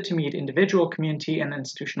recounted to meet individual, community, and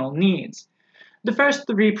institutional needs. The first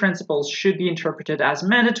three principles should be interpreted as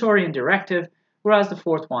mandatory and directive, whereas the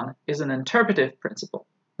fourth one is an interpretive principle.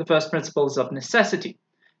 The first principle is of necessity.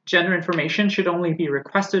 Gender information should only be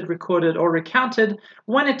requested, recorded, or recounted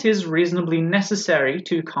when it is reasonably necessary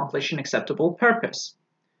to accomplish an acceptable purpose.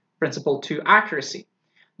 Principle 2, accuracy.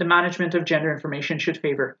 The management of gender information should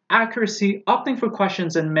favor accuracy, opting for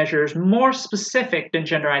questions and measures more specific than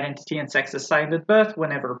gender identity and sex assigned at birth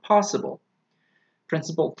whenever possible.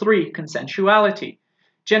 Principle 3, consensuality.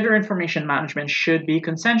 Gender information management should be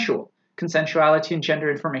consensual. Consensuality in gender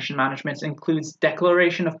information management includes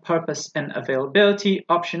declaration of purpose and availability,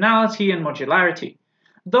 optionality, and modularity.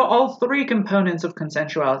 Though all three components of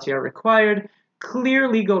consensuality are required, clear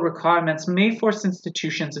legal requirements may force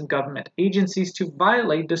institutions and government agencies to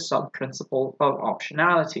violate the sub-principle of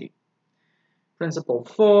optionality. Principle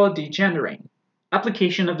 4, degendering.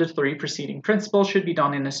 Application of the three preceding principles should be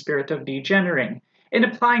done in a spirit of degendering. In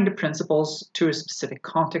applying the principles to a specific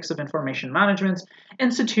context of information management,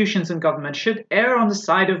 institutions and governments should err on the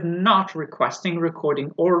side of not requesting,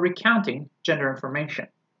 recording, or recounting gender information.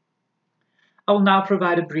 I will now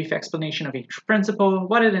provide a brief explanation of each principle,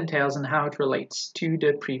 what it entails, and how it relates to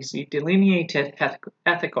the previously delineated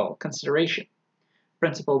ethical consideration.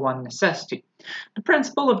 Principle 1, necessity. The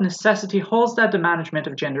principle of necessity holds that the management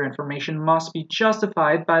of gender information must be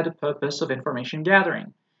justified by the purpose of information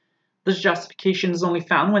gathering. This justification is only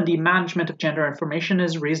found when the management of gender information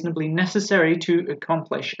is reasonably necessary to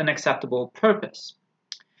accomplish an acceptable purpose.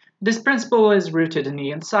 This principle is rooted in the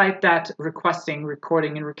insight that requesting,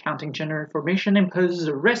 recording, and recounting gender information imposes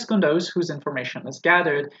a risk on those whose information is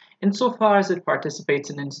gathered, insofar as it participates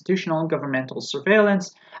in institutional and governmental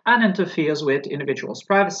surveillance and interferes with individuals'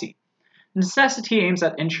 privacy. Necessity aims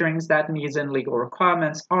at ensuring that needs and legal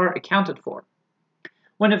requirements are accounted for.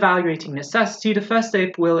 When evaluating necessity, the first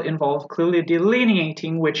step will involve clearly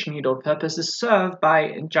delineating which need or purpose is served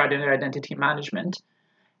by gender identity management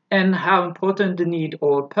and how important the need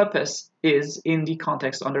or purpose is in the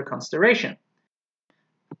context under consideration.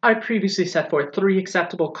 I previously set forth three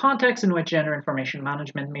acceptable contexts in which gender information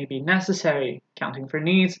management may be necessary: accounting for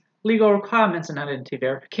needs, legal requirements and identity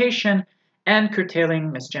verification, and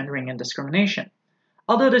curtailing misgendering and discrimination.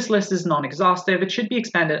 Although this list is non-exhaustive, it should be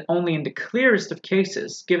expanded only in the clearest of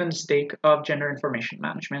cases, given the state of gender information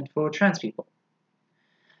management for trans people.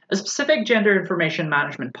 A specific gender information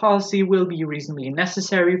management policy will be reasonably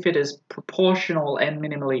necessary if it is proportional and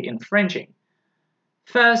minimally infringing.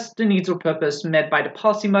 First, the needs or purpose met by the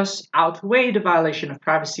policy must outweigh the violation of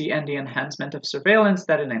privacy and the enhancement of surveillance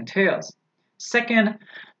that it entails. Second,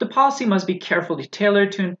 the policy must be carefully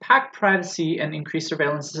tailored to impact privacy and increase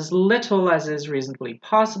surveillance as little as is reasonably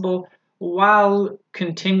possible while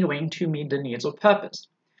continuing to meet the needs or purpose.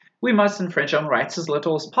 We must infringe on rights as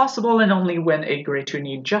little as possible and only when a greater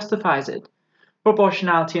need justifies it.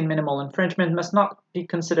 Proportionality and minimal infringement must not be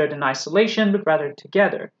considered in isolation but rather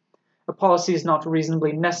together. A policy is not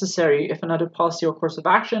reasonably necessary if another policy or course of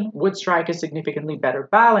action would strike a significantly better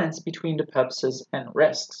balance between the purposes and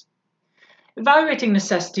risks. Evaluating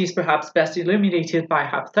necessity is perhaps best illuminated by a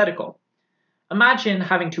hypothetical. Imagine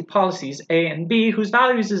having two policies, A and B, whose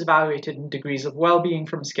values is evaluated in degrees of well-being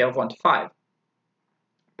from a scale of 1 to 5.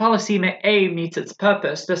 Policy A meets its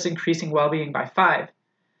purpose, thus increasing well-being by 5.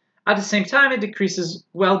 At the same time, it decreases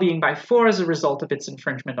well-being by 4 as a result of its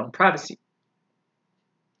infringement on privacy.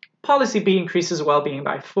 Policy B increases well-being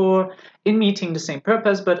by 4 in meeting the same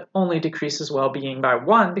purpose, but only decreases well-being by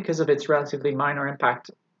 1 because of its relatively minor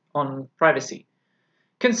impact on privacy.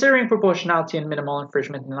 Considering proportionality and minimal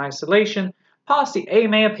infringement in isolation, policy A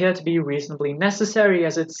may appear to be reasonably necessary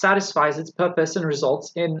as it satisfies its purpose and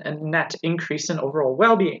results in a net increase in overall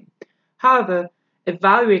well-being. However,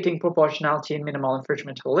 evaluating proportionality and minimal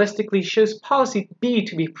infringement holistically shows policy B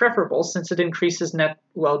to be preferable since it increases net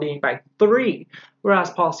well-being by 3,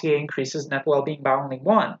 whereas policy A increases net well-being by only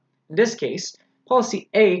 1. In this case, policy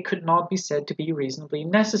A could not be said to be reasonably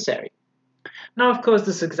necessary. Now, of course,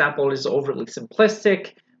 this example is overly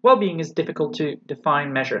simplistic. Well-being is difficult to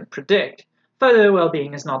define, measure, and predict. Further,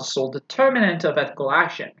 well-being is not a sole determinant of ethical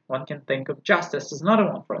action. One can think of justice as another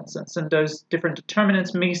one, for instance, and those different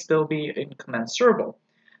determinants may still be incommensurable.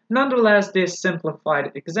 Nonetheless, this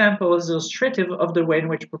simplified example is illustrative of the way in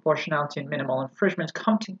which proportionality and minimal infringement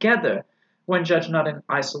come together when judged not in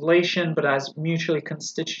isolation but as mutually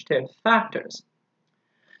constitutive factors.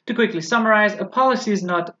 To quickly summarize, a policy is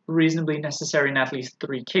not reasonably necessary in at least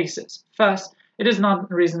 3 cases. First, it is not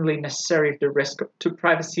reasonably necessary if the risk to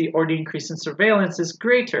privacy or the increase in surveillance is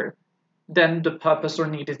greater than the purpose or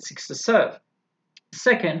need it seeks to serve.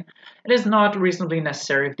 Second, it is not reasonably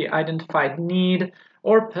necessary if the identified need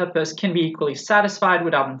or purpose can be equally satisfied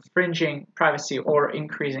without infringing privacy or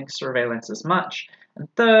increasing surveillance as much. And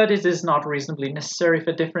third, it is not reasonably necessary if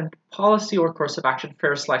a different policy or course of action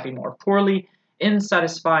fares slightly more poorly in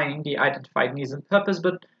satisfying the identified needs and purpose,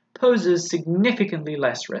 but poses significantly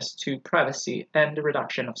less risk to privacy and the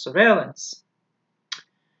reduction of surveillance.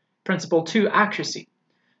 Principle 2, accuracy.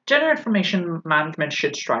 Gender information management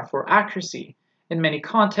should strive for accuracy. In many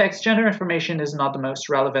contexts, gender information is not the most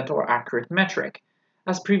relevant or accurate metric.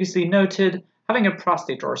 As previously noted, having a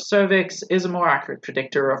prostate or cervix is a more accurate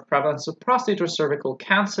predictor of prevalence of prostate or cervical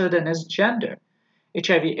cancer than is gender.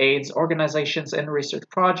 HIV/AIDS organizations and research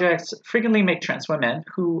projects frequently make trans women,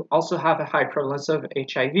 who also have a high prevalence of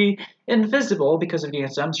HIV, invisible because of the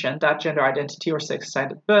assumption that gender identity or sex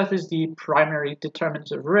assigned at birth is the primary determinant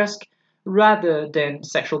of risk, rather than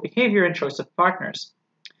sexual behavior and choice of partners.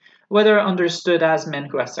 Whether understood as men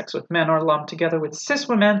who have sex with men or lumped together with cis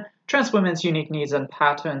women, trans women's unique needs and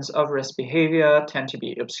patterns of risk behavior tend to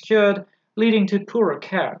be obscured, leading to poorer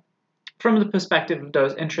care. From the perspective of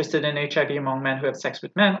those interested in HIV among men who have sex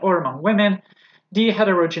with men or among women, the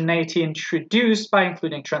heterogeneity introduced by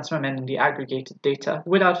including trans women in the aggregated data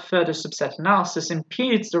without further subset analysis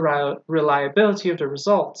impedes the reliability of the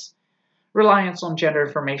results. Reliance on gender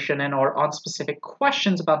information and/or on specific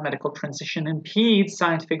questions about medical transition impedes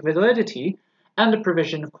scientific validity and the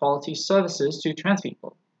provision of quality services to trans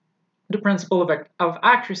people. The principle of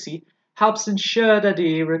accuracy helps ensure that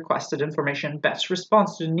the requested information best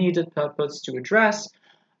responds to the needed purpose to address,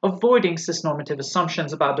 avoiding cisnormative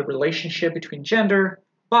assumptions about the relationship between gender,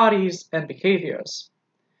 bodies, and behaviors.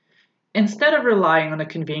 Instead of relying on a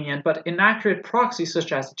convenient but inaccurate proxy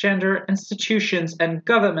such as gender, institutions and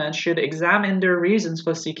governments should examine their reasons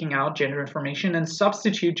for seeking out gender information and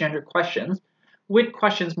substitute gender questions with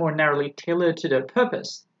questions more narrowly tailored to their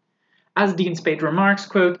purpose. As Dean Spade remarks,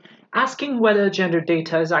 quote, asking whether gender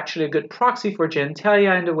data is actually a good proxy for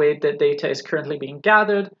genitalia in the way that data is currently being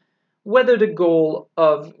gathered, whether the goal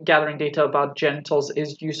of gathering data about genitals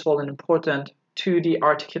is useful and important to the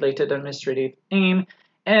articulated administrative aim,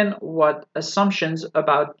 and what assumptions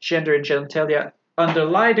about gender and genitalia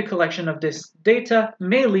underlie the collection of this data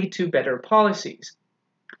may lead to better policies.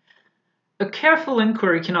 A careful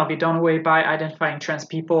inquiry cannot be done away by identifying trans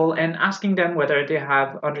people and asking them whether they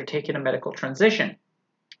have undertaken a medical transition.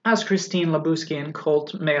 As Christine Labusky and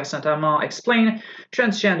Colt Meyer Saint-Amand explain,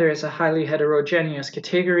 transgender is a highly heterogeneous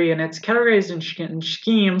category, and its categorization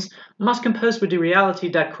schemes must compose with the reality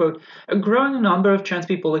that, quote, a growing number of trans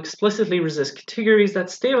people explicitly resist categories that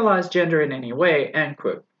stabilize gender in any way, end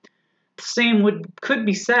quote. The same could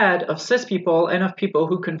be said of cis people and of people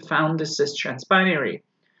who confound the cis-trans binary.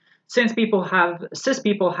 Cis people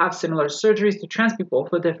have similar surgeries to trans people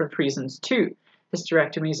for different reasons too.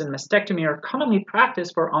 Hysterectomies and mastectomy are commonly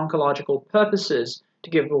practiced for oncological purposes, to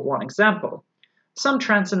give one example. Some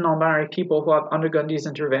trans and non-binary people who have undergone these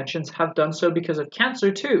interventions have done so because of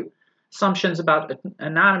cancer too. Assumptions about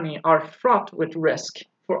anatomy are fraught with risk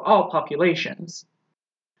for all populations.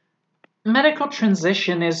 Medical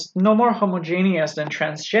transition is no more homogeneous than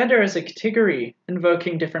transgender as a category,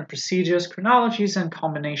 invoking different procedures, chronologies, and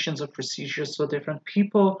combinations of procedures for different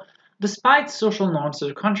people, despite social norms to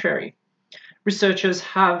the contrary. Researchers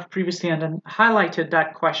have previously highlighted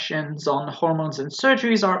that questions on hormones and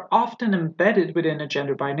surgeries are often embedded within a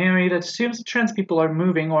gender binary that assumes that trans people are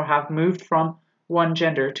moving or have moved from one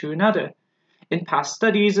gender to another. In past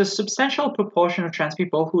studies, a substantial proportion of trans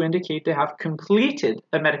people who indicate they have completed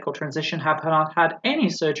a medical transition have not had any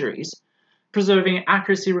surgeries. Preserving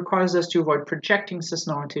accuracy requires us to avoid projecting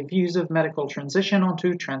cisnormative views of medical transition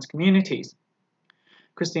onto trans communities.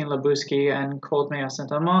 Christine Labusky and Claude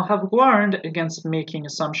Meyer-Saint-Amand have warned against making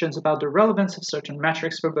assumptions about the relevance of certain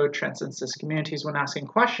metrics for both trans and cis communities when asking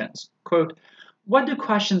questions. Quote, what do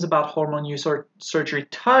questions about hormone use or surgery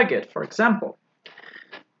target, for example?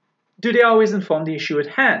 Do they always inform the issue at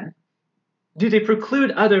hand? Do they preclude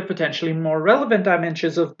other potentially more relevant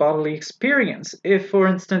dimensions of bodily experience? If, for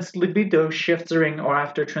instance, libido shifts during or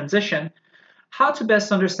after transition, how to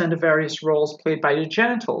best understand the various roles played by the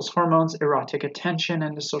genitals, hormones, erotic attention,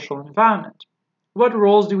 and the social environment? What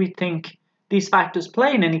roles do we think these factors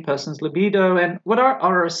play in any person's libido, and what are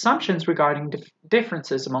our assumptions regarding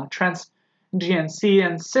differences among trans, GNC,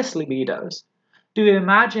 and cis libidos? Do we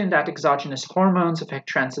imagine that exogenous hormones affect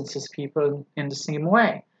trans and cis people in the same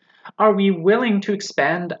way? Are we willing to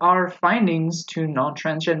expand our findings to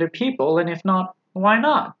non-transgender people, and if not, why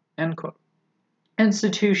not? End quote.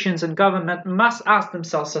 Institutions and government must ask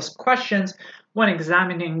themselves such questions when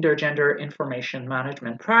examining their gender information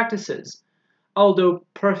management practices. Although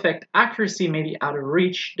perfect accuracy may be out of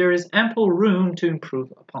reach, there is ample room to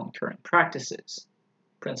improve upon current practices.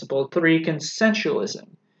 Principle 3, consensualism.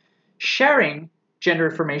 Sharing gender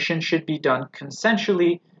information should be done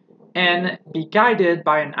consensually and be guided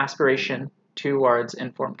by an aspiration towards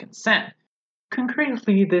informed consent.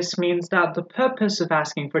 Concretely, this means that the purpose of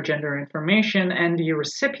asking for gender information and the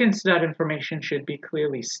recipients of that information should be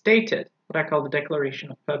clearly stated, what I call the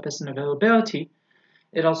declaration of purpose and availability.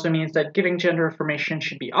 It also means that giving gender information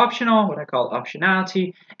should be optional, what I call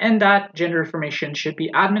optionality, and that gender information should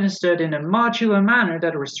be administered in a modular manner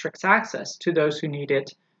that restricts access to those who need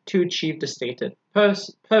it to achieve the stated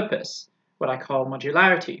purpose, what I call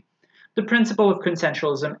modularity. The principle of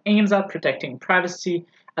consensualism aims at protecting privacy,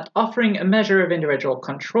 at offering a measure of individual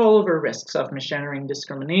control over risks of misgendering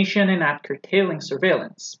discrimination, and at curtailing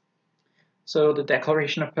surveillance. So, the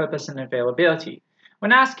declaration of purpose and availability.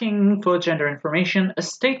 When asking for gender information, a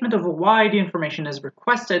statement of why the information is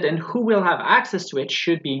requested and who will have access to it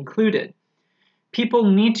should be included.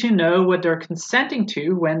 People need to know what they're consenting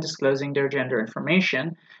to when disclosing their gender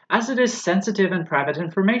information, as it is sensitive and private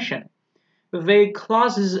information. Vague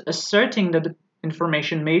clauses asserting that the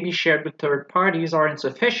information may be shared with third parties are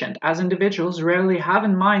insufficient, as individuals rarely have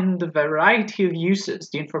in mind the variety of uses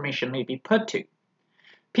the information may be put to.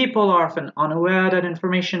 People are often unaware that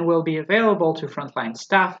information will be available to frontline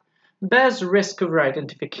staff, bears risk of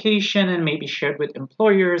identification, and may be shared with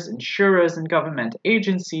employers, insurers, and government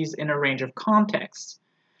agencies in a range of contexts.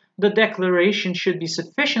 The declaration should be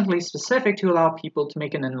sufficiently specific to allow people to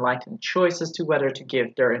make an enlightened choice as to whether to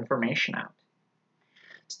give their information out.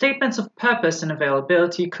 Statements of purpose and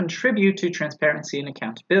availability contribute to transparency and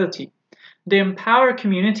accountability. They empower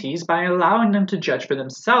communities by allowing them to judge for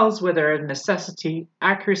themselves whether necessity,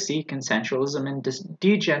 accuracy, consensualism, and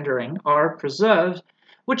degendering are preserved,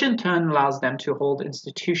 which in turn allows them to hold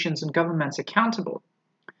institutions and governments accountable.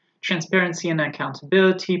 Transparency and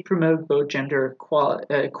accountability promote both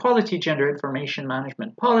quality gender information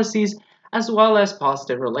management policies as well as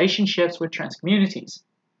positive relationships with trans communities.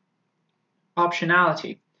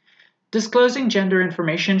 Optionality. Disclosing gender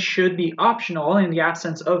information should be optional in the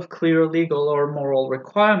absence of clear legal or moral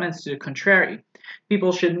requirements to the contrary.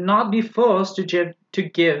 People should not be forced to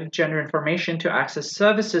give gender information to access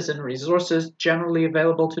services and resources generally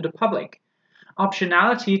available to the public.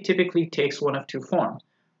 Optionality typically takes one of two forms.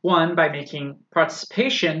 One, by making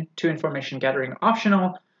participation to information gathering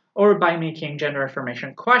optional, or by making gender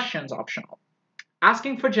information questions optional.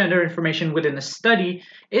 Asking for gender information within a study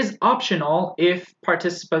is optional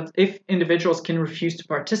if individuals can refuse to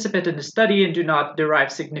participate in the study and do not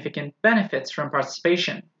derive significant benefits from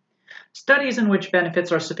participation. Studies in which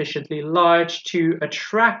benefits are sufficiently large to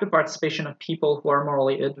attract the participation of people who are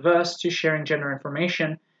morally adverse to sharing gender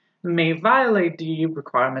information may violate the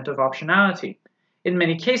requirement of optionality. In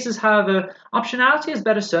many cases, however, optionality is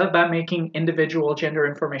better served by making individual gender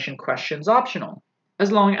information questions optional,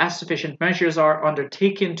 as long as sufficient measures are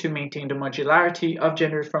undertaken to maintain the modularity of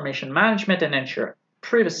gender information management and ensure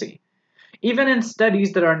privacy. Even in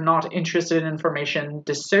studies that are not interested in information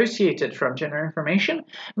dissociated from gender information,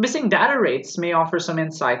 missing data rates may offer some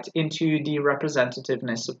insight into the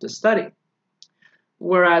representativeness of the study.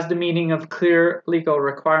 Whereas the meaning of clear legal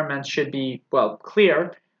requirements should be, well,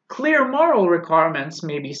 clear moral requirements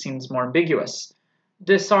maybe seems more ambiguous.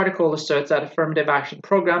 This article asserts that affirmative action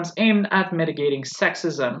programs aimed at mitigating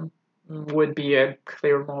sexism would be a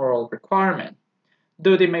clear moral requirement,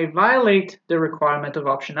 though they may violate the requirement of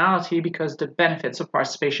optionality because the benefits of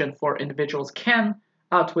participation for individuals can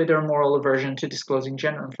outweigh their moral aversion to disclosing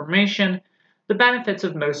gender information. The benefits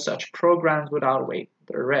of most such programs would outweigh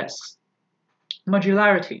their risks.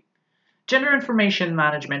 Modularity. Gender information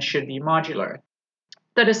management should be modular.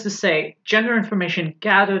 That is to say, gender information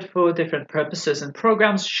gathered for different purposes and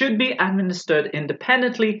programs should be administered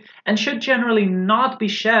independently and should generally not be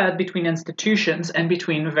shared between institutions and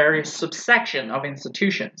between various subsections of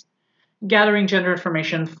institutions. Gathering gender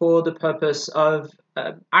information for the purpose of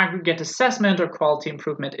aggregate assessment or quality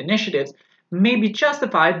improvement initiatives may be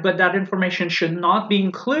justified, but that information should not be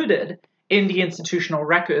included in the institutional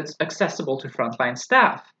records accessible to frontline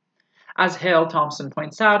staff. As Hale Thompson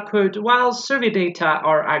points out, quote, while survey data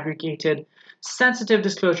are aggregated, sensitive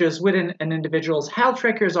disclosures within an individual's health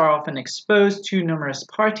records are often exposed to numerous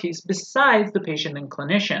parties besides the patient and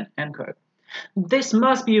clinician, end quote. This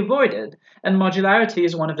must be avoided, and modularity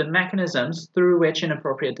is one of the mechanisms through which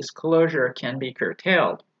inappropriate disclosure can be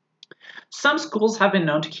curtailed. Some schools have been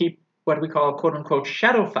known to keep what we call quote-unquote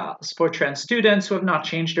shadow files for trans students who have not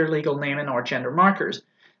changed their legal name and or gender markers.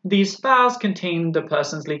 These files contain the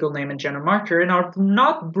person's legal name and gender marker and are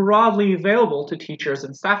not broadly available to teachers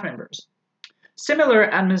and staff members. Similar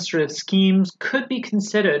administrative schemes could be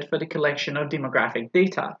considered for the collection of demographic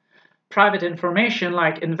data. Private information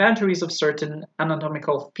like inventories of certain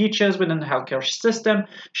anatomical features within the healthcare system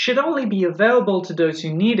should only be available to those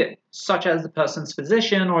who need it, such as the person's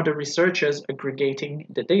physician or the researchers aggregating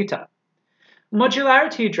the data.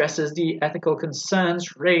 Modularity addresses the ethical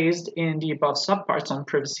concerns raised in the above subparts on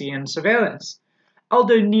privacy and surveillance.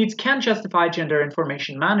 Although needs can justify gender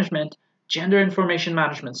information management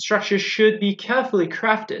structures should be carefully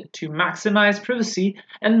crafted to maximize privacy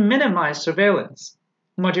and minimize surveillance.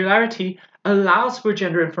 Modularity allows for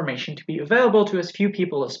gender information to be available to as few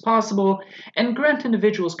people as possible and grant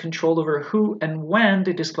individuals control over who and when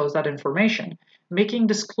they disclose that information, making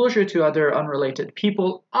disclosure to other unrelated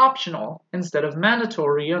people optional instead of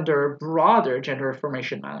mandatory under a broader gender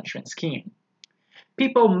information management scheme.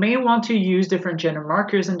 People may want to use different gender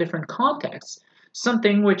markers in different contexts,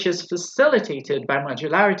 something which is facilitated by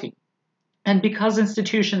modularity. And because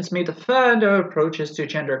institutions may defer their approaches to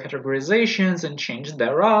gender categorizations and change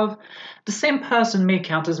thereof, the same person may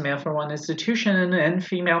count as male for one institution and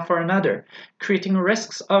female for another, creating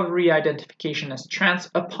risks of re-identification as trans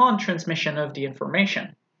upon transmission of the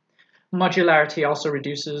information. Modularity also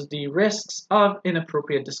reduces the risks of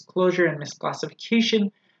inappropriate disclosure and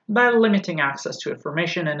misclassification by limiting access to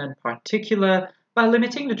information and in particular by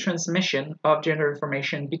limiting the transmission of gender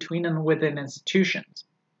information between and within institutions.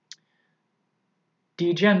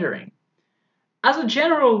 Degendering. As a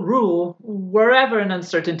general rule, wherever an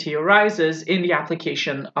uncertainty arises in the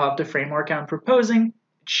application of the framework I'm proposing,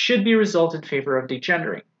 it should be resolved in favor of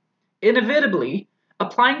degendering. Inevitably,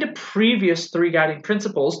 applying the previous three guiding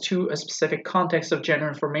principles to a specific context of gender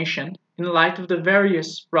information in light of the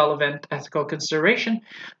various relevant ethical considerations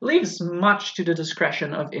leaves much to the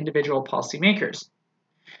discretion of individual policymakers.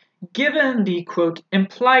 Given the, quote,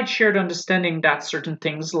 implied shared understanding that certain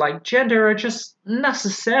things like gender are just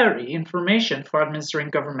necessary information for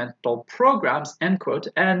administering governmental programs, end quote,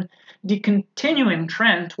 and the continuing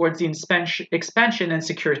trend towards the expansion in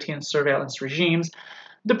security and surveillance regimes,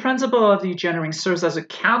 the principle of degendering serves as a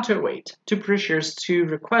counterweight to pressures to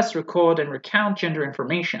request, record, and recount gender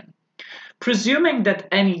information. Presuming that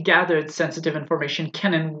any gathered sensitive information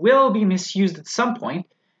can and will be misused at some point,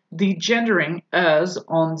 degendering errs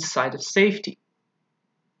on the side of safety.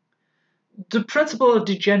 The principle of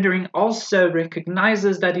degendering also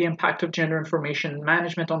recognizes that the impact of gender information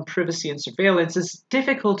management on privacy and surveillance is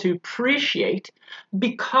difficult to appreciate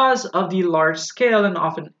because of the large scale and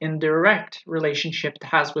often indirect relationship it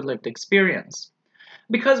has with lived experience.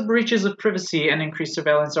 Because breaches of privacy and increased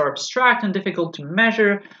surveillance are abstract and difficult to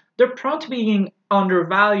measure, they're prone to being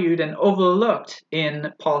undervalued and overlooked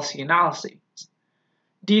in policy analysis.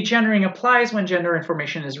 Degendering applies when gender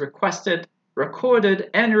information is requested,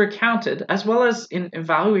 recorded, and recounted, as well as in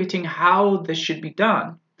evaluating how this should be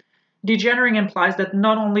done. Degendering implies that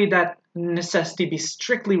not only that necessity be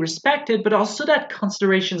strictly respected, but also that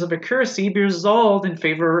considerations of accuracy be resolved in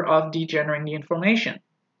favor of degendering the information.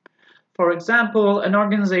 For example, an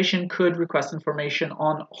organization could request information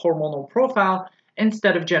on hormonal profile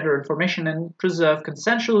instead of gender information and preserve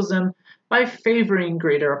consensualism by favoring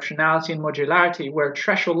greater optionality and modularity where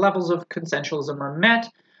threshold levels of consensualism are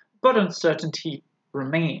met, but uncertainty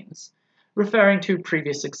remains. Referring to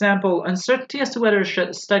previous example, uncertainty as to whether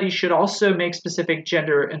a study should also make specific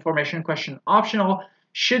gender information question optional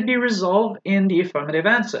should be resolved in the affirmative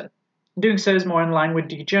answer. Doing so is more in line with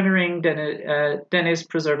degendering than is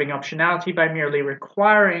preserving optionality by merely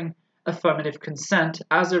requiring affirmative consent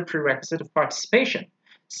as a prerequisite of participation,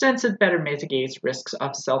 since it better mitigates risks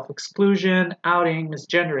of self-exclusion, outing,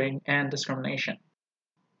 misgendering, and discrimination.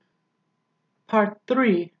 Part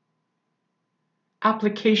 3.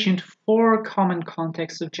 Application to 4 common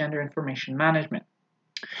contexts of gender information management.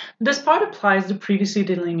 This part applies the previously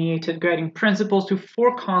delineated guiding principles to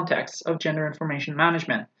 4 contexts of gender information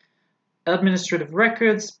management: administrative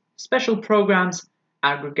records, special programs,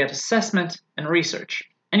 aggregate assessment, and research.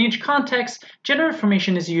 In each context, gender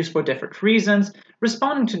information is used for different reasons,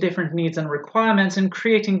 responding to different needs and requirements, and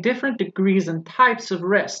creating different degrees and types of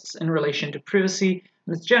risks in relation to privacy,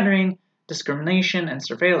 misgendering, discrimination, and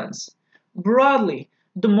surveillance. Broadly,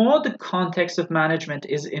 the more the context of management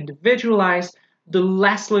is individualized, the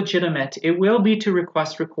less legitimate it will be to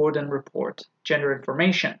request, record, and report gender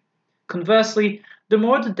information. Conversely, the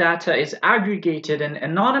more the data is aggregated and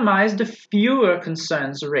anonymized, the fewer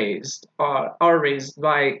concerns are raised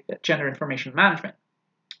by gender information management.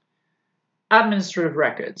 Administrative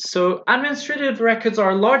records. So administrative records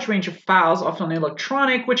are a large range of files, often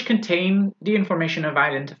electronic, which contain the information of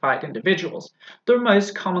identified individuals. They're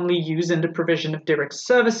most commonly used in the provision of direct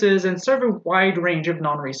services and serve a wide range of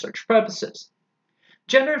non-research purposes.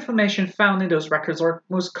 Gender information found in those records are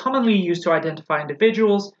most commonly used to identify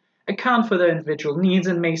individuals, account for their individual needs,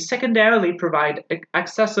 and may secondarily provide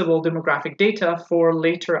accessible demographic data for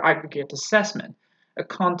later aggregate assessment, a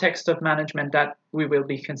context of management that we will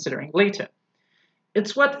be considering later.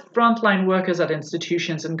 It's what frontline workers at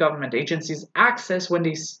institutions and government agencies access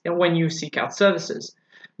when you seek out services.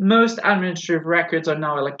 Most administrative records are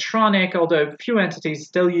now electronic, although few entities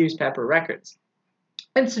still use paper records.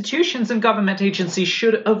 Institutions and government agencies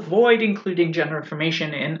should avoid including gender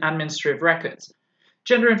information in administrative records.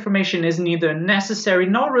 Gender information is neither necessary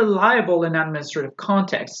nor reliable in administrative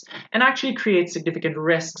contexts and actually creates significant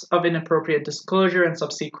risks of inappropriate disclosure and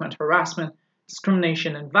subsequent harassment,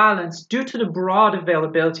 discrimination, and violence due to the broad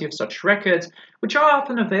availability of such records, which are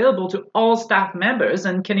often available to all staff members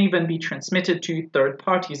and can even be transmitted to third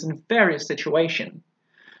parties in various situations.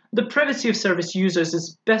 The privacy of service users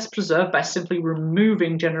is best preserved by simply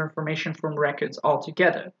removing gender information from records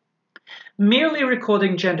altogether. Merely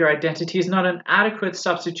recording gender identity is not an adequate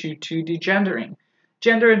substitute to degendering.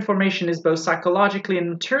 Gender information is both psychologically and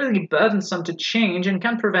materially burdensome to change and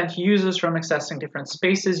can prevent users from accessing different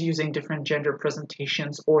spaces using different gender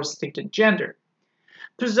presentations or stated gender.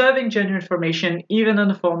 Preserving gender information, even in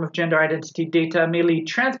the form of gender identity data, may lead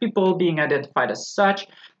trans people being identified as such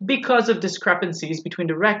because of discrepancies between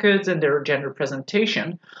the records and their gender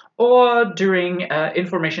presentation, or during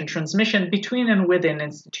information transmission between and within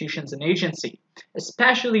institutions and agencies,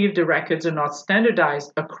 especially if the records are not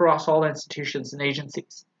standardized across all institutions and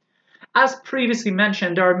agencies. As previously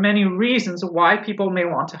mentioned, there are many reasons why people may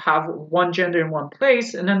want to have one gender in one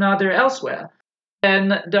place and another elsewhere.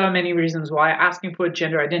 And there are many reasons why asking for a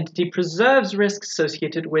gender identity preserves risks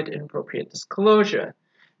associated with inappropriate disclosure.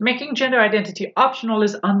 Making gender identity optional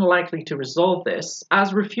is unlikely to resolve this,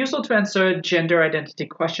 as refusal to answer gender identity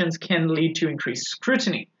questions can lead to increased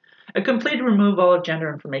scrutiny. A complete removal of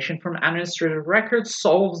gender information from administrative records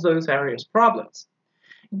solves those various problems.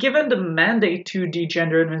 Given the mandate to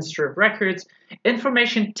degender administrative records,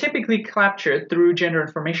 information typically captured through gender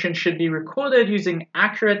information should be recorded using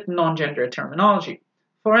accurate non-gender terminology.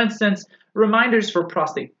 For instance, reminders for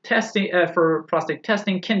prostate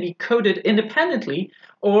testing can be coded independently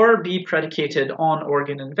or be predicated on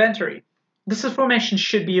organ inventory. This information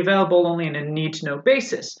should be available only on a need-to-know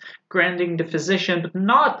basis, granting the physician but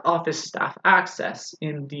not office staff access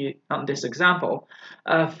on this example,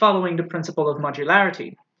 following the principle of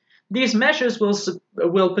modularity. These measures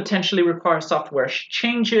will potentially require software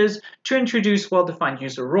changes to introduce well-defined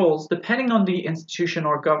user roles, depending on the institution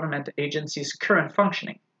or government agency's current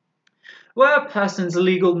functioning. Where a person's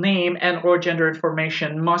legal name and/or gender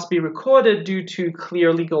information must be recorded due to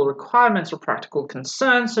clear legal requirements or practical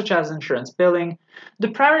concerns, such as insurance billing,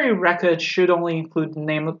 the primary record should only include the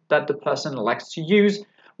name that the person elects to use,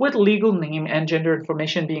 with legal name and gender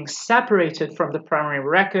information being separated from the primary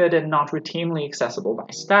record and not routinely accessible by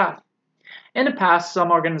staff. In the past,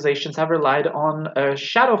 some organizations have relied on a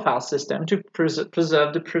shadow file system to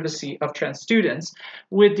preserve the privacy of trans students,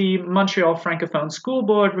 with the Montreal Francophone School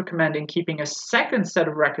Board recommending keeping a second set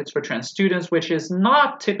of records for trans students, which is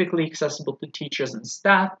not typically accessible to teachers and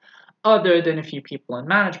staff, other than a few people in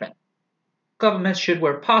management. Governments should,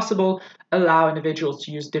 where possible, allow individuals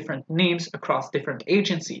to use different names across different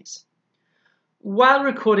agencies. While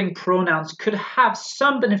recording pronouns could have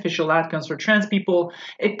some beneficial outcomes for trans people,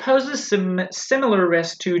 it poses similar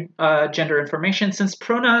risks to gender information, since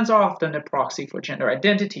pronouns are often a proxy for gender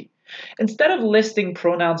identity. Instead of listing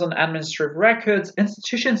pronouns on administrative records,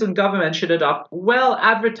 institutions and governments should adopt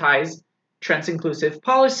well-advertised trans-inclusive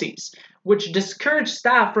policies, which discourage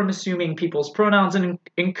staff from assuming people's pronouns and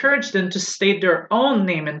encourage them to state their own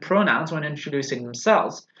name and pronouns when introducing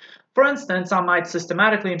themselves. For instance, I might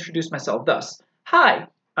systematically introduce myself thus: "Hi,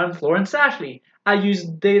 I'm Florence Ashley. I use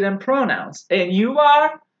they, them pronouns. And you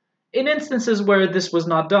are?" In instances where this was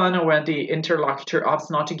not done, or when the interlocutor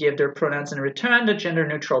opts not to give their pronouns in return, the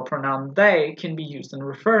gender-neutral pronoun they can be used in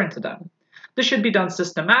referring to them. This should be done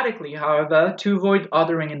systematically, however, to avoid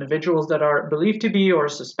othering individuals that are believed to be or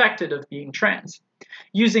suspected of being trans.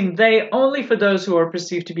 Using they only for those who are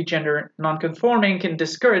perceived to be gender nonconforming can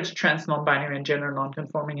discourage trans, non-binary, and gender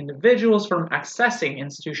nonconforming individuals from accessing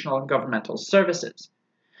institutional and governmental services.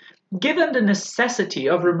 Given the necessity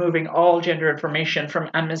of removing all gender information from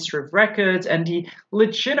administrative records and the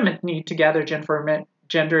legitimate need to gather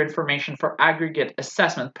gender information for aggregate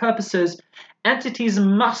assessment purposes, entities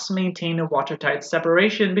must maintain a watertight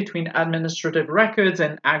separation between administrative records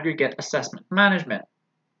and aggregate assessment management.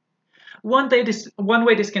 One way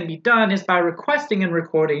this can be done is by requesting and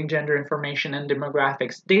recording gender information and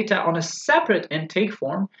demographics data on a separate intake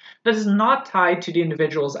form that is not tied to the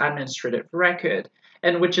individual's administrative record,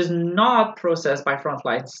 and which is not processed by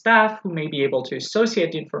frontline staff who may be able to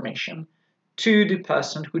associate the information to the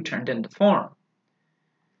person who turned in the form.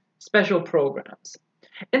 Special programs.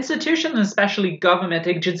 Institutions, and especially government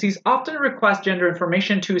agencies, often request gender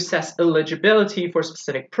information to assess eligibility for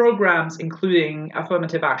specific programs, including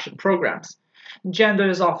affirmative action programs. Gender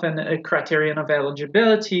is often a criterion of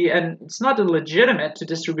eligibility, and it's not illegitimate to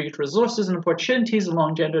distribute resources and opportunities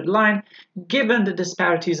along gendered line, given the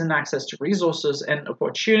disparities in access to resources and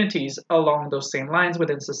opportunities along those same lines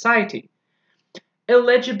within society.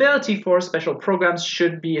 Eligibility for special programs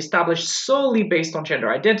should be established solely based on gender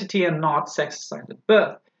identity and not sex assigned at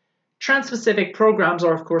birth. Trans-specific programs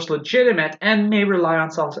are, of course, legitimate and may rely on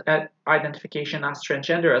self-identification as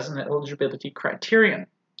transgender as an eligibility criterion.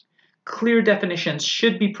 Clear definitions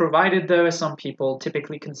should be provided, though, as some people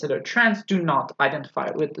typically considered trans do not identify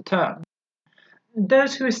with the term.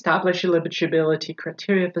 Those who establish eligibility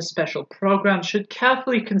criteria for special programs should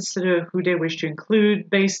carefully consider who they wish to include,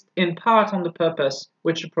 based in part on the purpose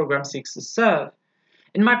which the program seeks to serve.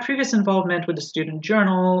 In my previous involvement with the Student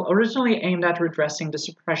Journal, originally aimed at redressing the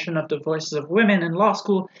suppression of the voices of women in law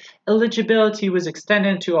school, eligibility was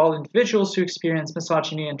extended to all individuals who experience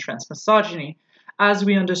misogyny and transmisogyny, as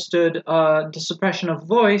we understood the suppression of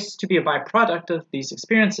voice to be a byproduct of these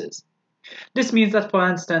experiences. This means that, for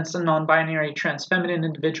instance, a non-binary trans-feminine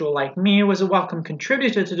individual like me was a welcome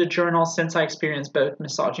contributor to the journal, since I experienced both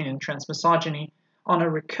misogyny and transmisogyny on a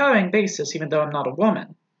recurring basis, even though I'm not a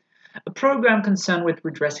woman. A program concerned with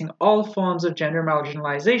redressing all forms of gender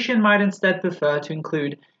marginalization might instead prefer to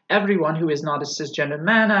include everyone who is not a cisgender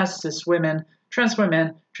man, as cis women, trans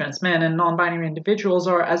men, and non-binary individuals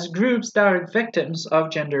are as groups direct victims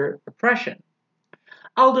of gender oppression.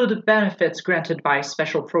 Although the benefits granted by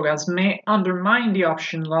special programs may undermine the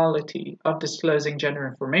optionality of disclosing gender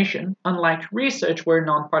information, unlike research where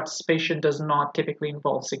non-participation does not typically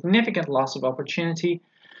involve significant loss of opportunity,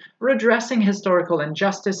 redressing historical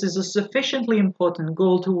injustice is a sufficiently important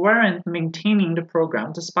goal to warrant maintaining the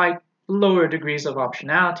program despite lower degrees of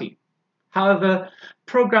optionality. However,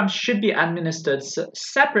 programs should be administered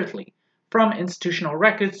separately from institutional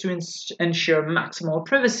records to ensure maximal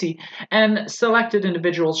privacy, and selected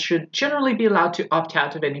individuals should generally be allowed to opt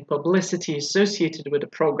out of any publicity associated with the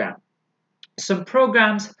program. Some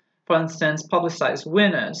programs, for instance, publicize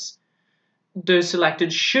winners. Those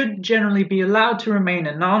selected should generally be allowed to remain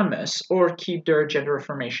anonymous or keep their gender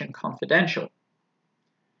information confidential.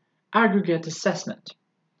 Aggregate assessment.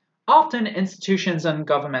 Often, institutions and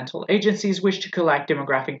governmental agencies wish to collect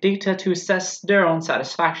demographic data to assess their own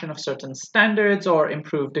satisfaction of certain standards or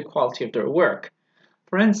improve the quality of their work.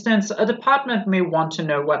 For instance, a department may want to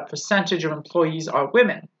know what percentage of employees are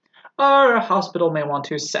women, or a hospital may want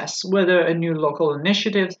to assess whether a new local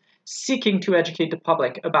initiative seeking to educate the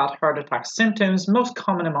public about heart attack symptoms most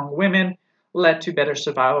common among women led to better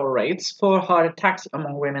survival rates for heart attacks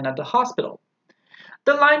among women at the hospital.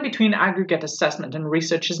 The line between aggregate assessment and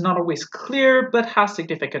research is not always clear, but has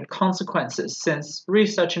significant consequences, since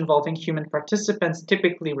research involving human participants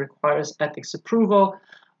typically requires ethics approval,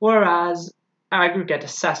 whereas aggregate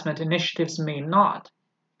assessment initiatives may not.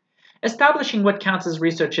 Establishing what counts as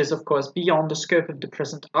research is, of course, beyond the scope of the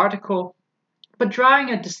present article, but drawing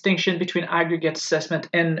a distinction between aggregate assessment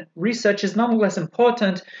and research is nonetheless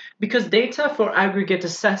important because data for aggregate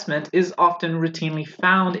assessment is often routinely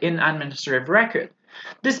found in administrative record.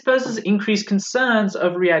 This poses increased concerns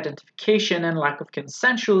of re-identification and lack of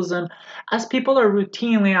consensualism, as people are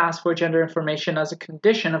routinely asked for gender information as a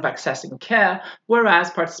condition of accessing care, whereas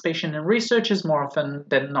participation in research is more often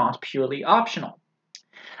than not purely optional.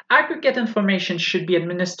 Aggregate information should be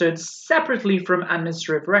administered separately from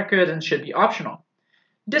administrative record and should be optional.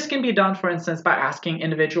 This can be done, for instance, by asking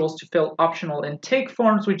individuals to fill optional intake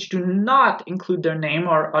forms which do not include their name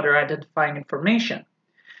or other identifying information.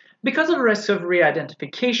 Because of risks of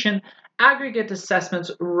re-identification, aggregate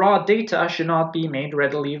assessments' raw data should not be made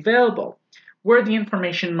readily available. Where the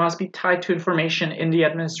information must be tied to information in the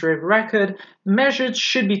administrative record, measures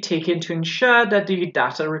should be taken to ensure that the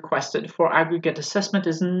data requested for aggregate assessment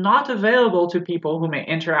is not available to people who may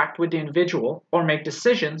interact with the individual or make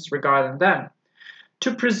decisions regarding them.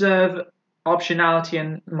 To preserve optionality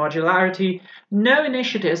and modularity, no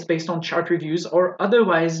initiatives based on chart reviews or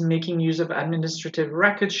otherwise making use of administrative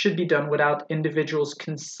records should be done without individuals'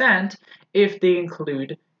 consent if they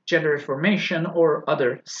include gender information or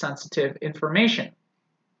other sensitive information.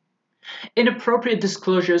 Inappropriate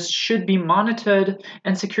disclosures should be monitored,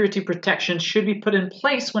 and security protections should be put in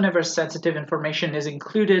place whenever sensitive information is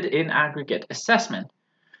included in aggregate assessment.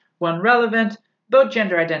 When relevant, both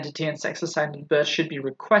gender identity and sex assigned at birth should be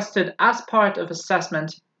requested as part of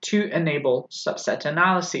assessment to enable subset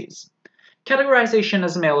analyses. Categorization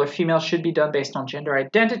as male or female should be done based on gender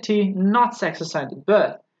identity, not sex assigned at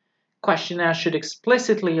birth. Questionnaires should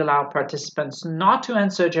explicitly allow participants not to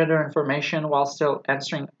answer gender information while still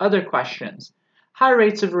answering other questions. High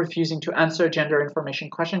rates of refusing to answer a gender information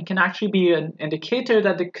question can actually be an indicator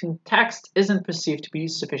that the context isn't perceived to be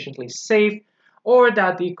sufficiently safe or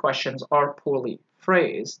that the questions are poorly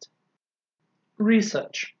phrased.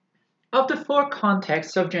 Research. Of the four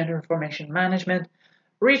contexts of gender information management,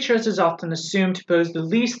 research is often assumed to pose the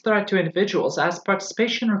least threat to individuals as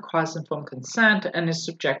participation requires informed consent and is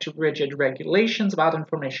subject to rigid regulations about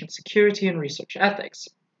information security and research ethics.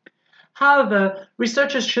 However,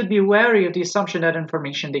 researchers should be wary of the assumption that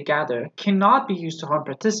information they gather cannot be used to harm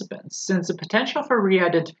participants, since the potential for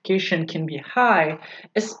re-identification can be high,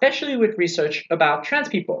 especially with research about trans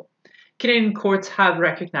people. Canadian courts have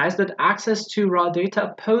recognized that access to raw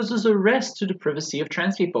data poses a risk to the privacy of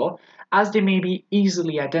trans people, as they may be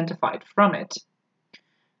easily identified from it.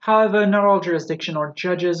 However, not all jurisdictions or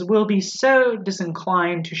judges will be so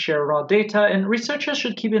disinclined to share raw data, and researchers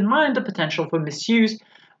should keep in mind the potential for misuse,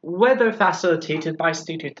 whether facilitated by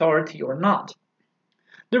state authority or not.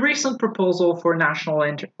 The recent proposal for national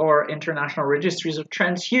or international registries of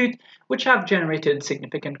trans youth, which have generated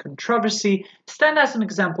significant controversy, stand as an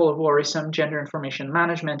example of worrisome gender information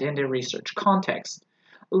management in the research context.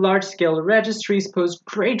 Large-scale registries pose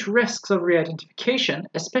great risks of re-identification,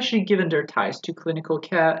 especially given their ties to clinical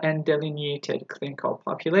care and delineated clinical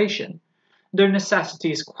population. Their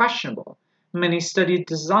necessity is questionable. Many study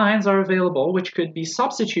designs are available which could be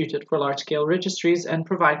substituted for large-scale registries and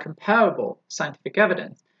provide comparable scientific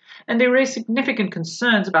evidence. And they raise significant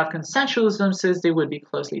concerns about consensualism since they would be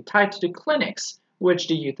closely tied to the clinics which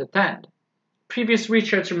the youth attend. Previous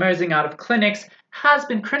research emerging out of clinics has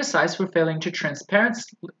been criticized for failing to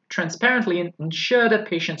transparently ensure that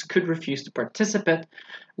patients could refuse to participate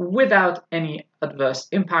without any adverse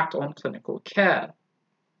impact on clinical care.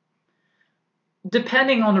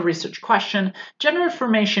 Depending on the research question, gender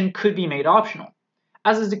information could be made optional.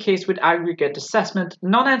 As is the case with aggregate assessment,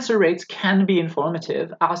 non-answer rates can be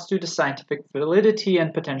informative as to the scientific validity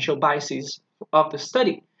and potential biases of the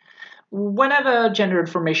study. Whenever gender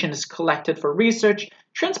information is collected for research,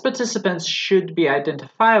 trans participants should be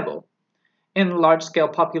identifiable. In large-scale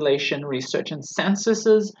population research and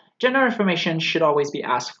censuses, gender information should always be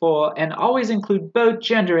asked for and always include both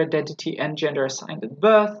gender identity and gender assigned at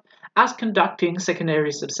birth, as conducting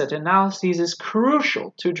secondary subset analyses is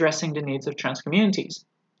crucial to addressing the needs of trans communities.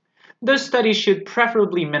 Those studies should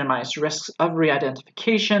preferably minimize risks of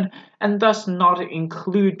re-identification and thus not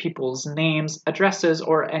include people's names, addresses,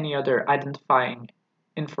 or any other identifying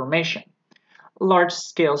information.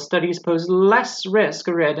 Large-scale studies pose less risk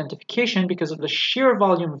of re-identification because of the sheer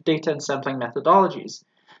volume of data and sampling methodologies.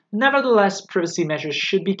 Nevertheless, privacy measures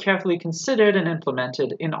should be carefully considered and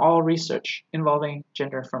implemented in all research involving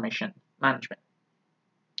gender information management.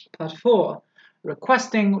 Part 4.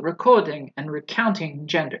 Requesting, recording, and recounting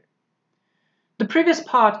gender. The previous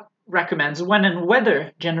part recommends when and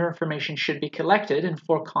whether gender information should be collected in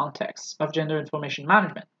 4 contexts of gender information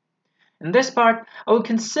management. In this part, I will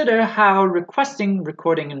consider how requesting,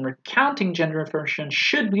 recording, and recounting gender information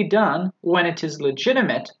should be done when it is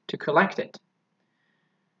legitimate to collect it.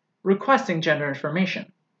 Requesting gender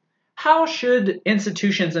information. How should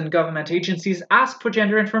institutions and government agencies ask for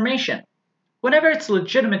gender information? Whenever it's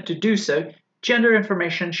legitimate to do so, gender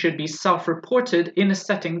information should be self-reported in a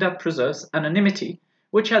setting that preserves anonymity,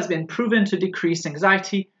 which has been proven to decrease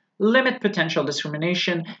anxiety, limit potential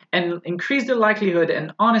discrimination, and increase the likelihood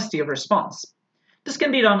and honesty of response. This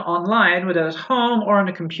can be done online, whether at home or on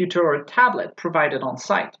a computer or a tablet provided on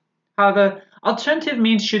site. However, alternative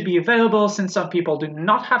means should be available since some people do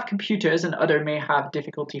not have computers and others may have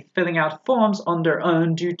difficulty filling out forms on their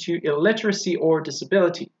own due to illiteracy or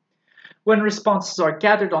disability. When responses are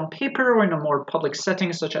gathered on paper or in a more public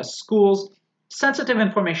setting such as schools, sensitive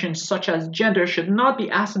information such as gender should not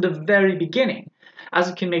be asked at the very beginning, as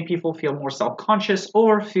it can make people feel more self-conscious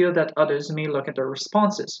or feel that others may look at their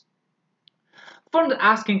responses. Forms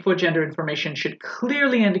asking for gender information should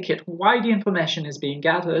clearly indicate why the information is being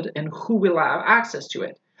gathered and who will have access to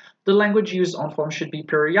it. The language used on forms should be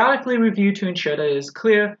periodically reviewed to ensure that it is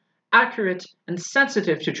clear, accurate, and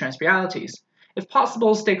sensitive to trans realities. If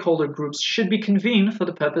possible, stakeholder groups should be convened for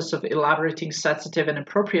the purpose of elaborating sensitive and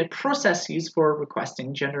appropriate processes for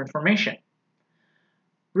requesting gender information.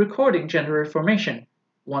 Recording gender information.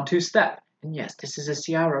 1-2 step. And yes, this is a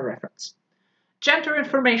Ciara reference. Gender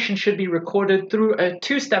information should be recorded through a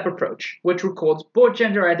 2-step approach, which records both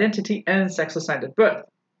gender identity and sex assigned at birth.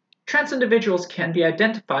 Trans individuals can be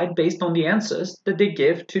identified based on the answers that they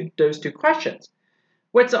give to those 2 questions.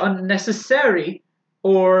 Where it's unnecessary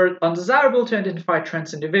or undesirable to identify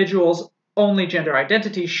trans individuals, only gender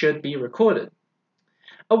identity should be recorded.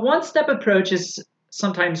 A 1-step approach is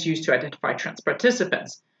sometimes used to identify trans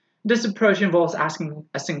participants. This approach involves asking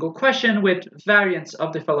a single question with variants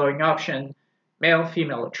of the following option: male,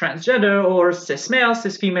 female, or transgender, or cis male,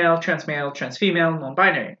 cis female, trans female,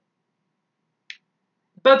 non-binary.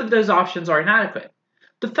 Both of those options are inadequate.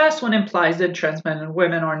 The first one implies that trans men and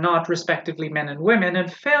women are not respectively men and women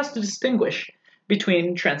and fails to distinguish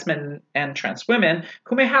between trans men and trans women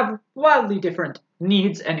who may have wildly different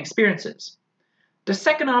needs and experiences. The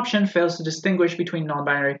second option fails to distinguish between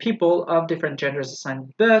non-binary people of different genders assigned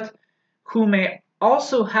at birth who may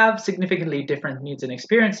also have significantly different needs and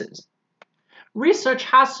experiences. Research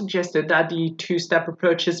has suggested that the 2-step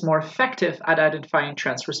approach is more effective at identifying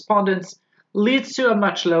trans respondents, leads to a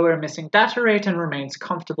much lower missing data rate, and remains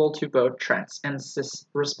comfortable to both trans and cis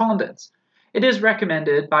respondents. It is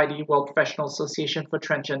recommended by the World Professional Association for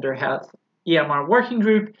Transgender Health EMR Working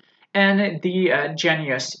Group and the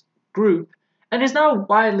Genius Group, and is now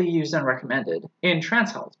widely used and recommended in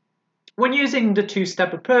trans health. When using the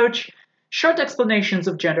 2-step approach, short explanations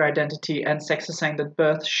of gender identity and sex assigned at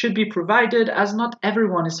birth should be provided, as not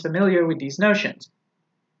everyone is familiar with these notions.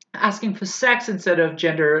 Asking for sex instead of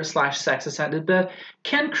gender/sex assigned at birth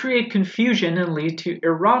can create confusion and lead to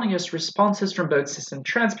erroneous responses from both cis and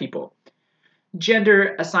trans people.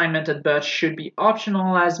 Gender assignment at birth should be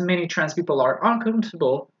optional, as many trans people are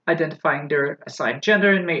uncomfortable identifying their assigned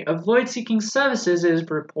gender and may avoid seeking services as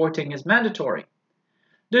reporting is mandatory.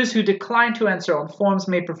 Those who decline to answer on forms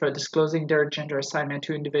may prefer disclosing their gender assignment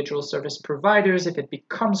to individual service providers if it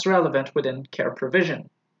becomes relevant within care provision.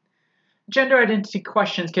 Gender identity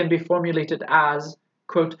questions can be formulated as,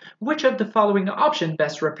 quote, which of the following option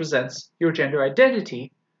best represents your gender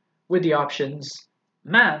identity, with the options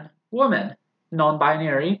man, woman,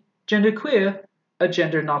 non-binary, genderqueer, a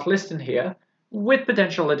gender not listed here, with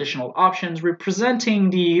potential additional options representing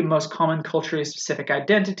the most common culturally specific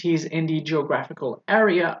identities in the geographical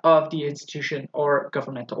area of the institution or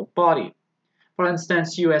governmental body. For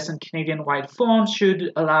instance, US and Canadian-wide forms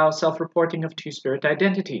should allow self-reporting of 2-spirit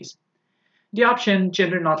identities. The option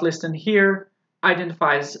gender not listed here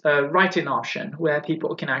identifies a write-in option where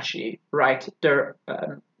people can actually write their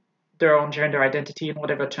own gender identity in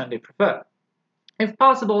whatever term they prefer. If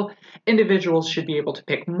possible, individuals should be able to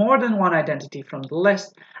pick more than one identity from the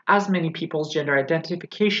list, as many people's gender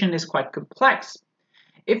identification is quite complex.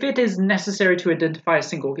 If it is necessary to identify a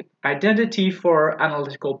single identity for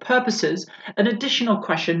analytical purposes, an additional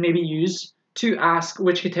question may be used to ask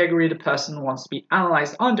which category the person wants to be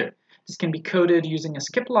analyzed under. This can be coded using a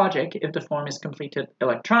skip logic if the form is completed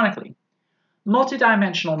electronically.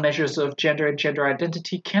 Multidimensional measures of gender and gender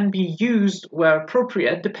identity can be used where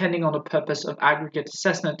appropriate, depending on the purpose of aggregate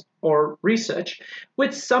assessment or research,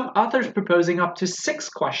 with some authors proposing up to 6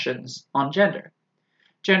 questions on gender.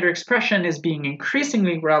 Gender expression is being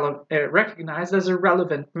increasingly recognized as a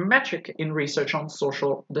relevant metric in research on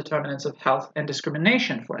social determinants of health and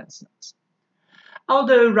discrimination, for instance.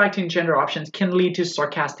 Although writing gender options can lead to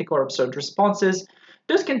sarcastic or absurd responses,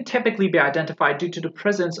 those can typically be identified due to the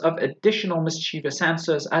presence of additional mischievous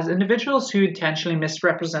answers, as individuals who intentionally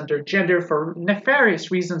misrepresent their gender for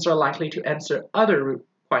nefarious reasons are likely to answer other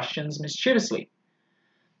questions mischievously.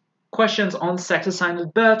 Questions on sex assigned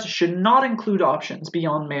at birth should not include options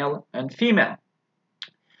beyond male and female.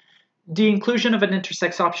 The inclusion of an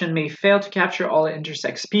intersex option may fail to capture all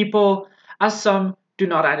intersex people, as some do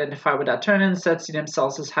not identify with that term and instead see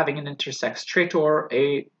themselves as having an intersex trait or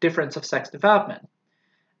a difference of sex development.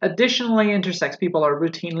 Additionally, intersex people are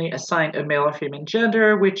routinely assigned a male or female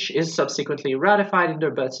gender, which is subsequently ratified in their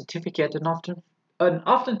birth certificate and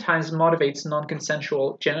oftentimes motivates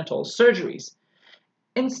non-consensual genital surgeries.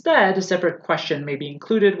 Instead, a separate question may be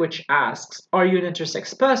included which asks, are you an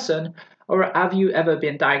intersex person, or have you ever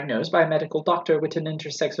been diagnosed by a medical doctor with an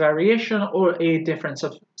intersex variation or a difference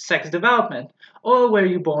of sex development, or were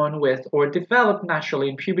you born with or developed naturally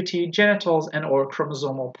in puberty genitals and or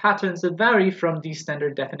chromosomal patterns that vary from the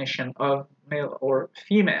standard definition of male or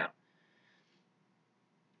female?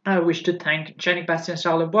 I wish to thank Jenny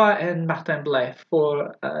Bastien-Charlebois and Martin Blais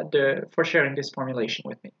for sharing this formulation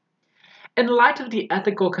with me. In light of the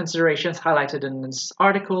ethical considerations highlighted in this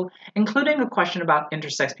article, including a question about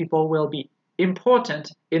intersex people will be important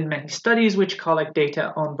in many studies which collect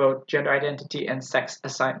data on both gender identity and sex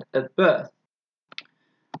assigned at birth.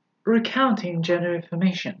 Recounting gender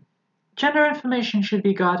information. Gender information should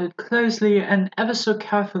be guarded closely and ever so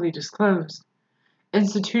carefully disclosed.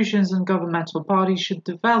 Institutions and governmental bodies should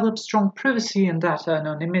develop strong privacy and data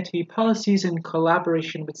anonymity policies in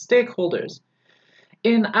collaboration with stakeholders.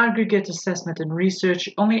 In aggregate assessment and research,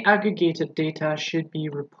 only aggregated data should be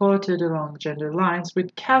reported along gender lines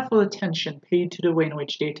with careful attention paid to the way in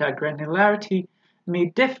which data granularity may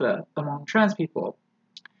differ among trans people.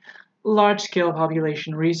 Large-scale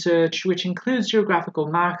population research, which includes geographical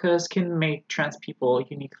markers, can make trans people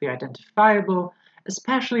uniquely identifiable,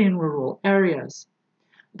 especially in rural areas.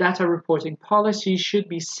 Data reporting policies should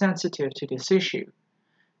be sensitive to this issue.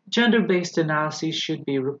 Gender-based analyses should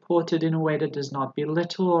be reported in a way that does not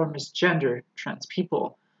belittle or misgender trans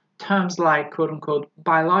people. Terms like quote-unquote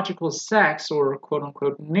biological sex or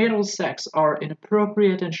quote-unquote natal sex are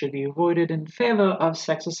inappropriate and should be avoided in favor of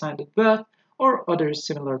sex assigned at birth or other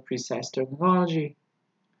similar precise terminology.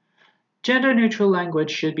 Gender-neutral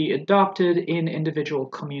language should be adopted in individual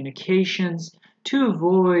communications to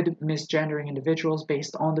avoid misgendering individuals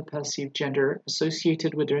based on the perceived gender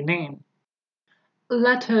associated with their name.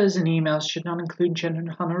 Letters and emails should not include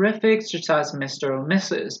gender honorifics such as Mr. or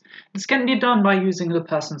Mrs. This can be done by using the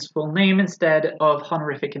person's full name instead of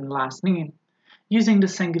honorific in last name. Using the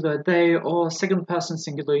singular they or second person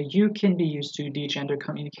singular you can be used to degender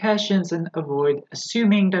communications and avoid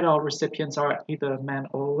assuming that all recipients are either men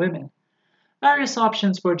or women. Various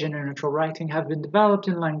options for gender-neutral writing have been developed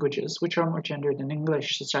in languages which are more gendered than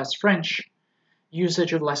English, such as French.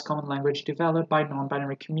 Usage of less common language developed by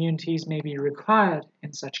non-binary communities may be required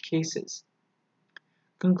in such cases.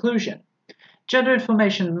 Conclusion. Gender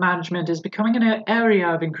information management is becoming an area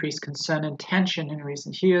of increased concern and tension in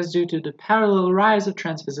recent years due to the parallel rise of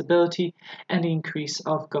trans visibility and the increase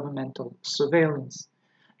of governmental surveillance.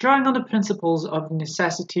 Drawing on the principles of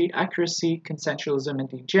necessity, accuracy, consensualism, and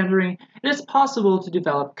degendering, it is possible to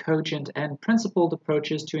develop cogent and principled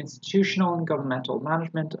approaches to institutional and governmental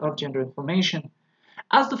management of gender information.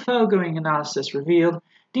 As the foregoing analysis revealed,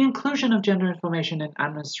 the inclusion of gender information in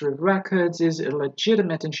administrative records is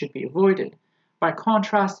illegitimate and should be avoided. By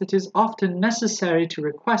contrast, it is often necessary to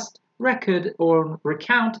request, record, or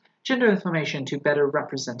recount gender information to better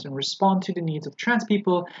represent and respond to the needs of trans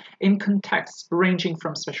people in contexts ranging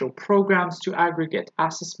from special programs to aggregate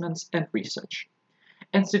assessments and research.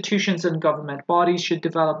 Institutions and government bodies should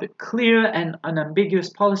develop clear and unambiguous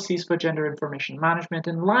policies for gender information management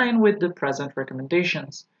in line with the present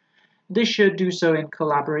recommendations. They should do so in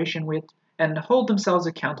collaboration with and hold themselves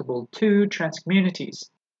accountable to trans communities.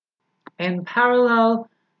 In parallel,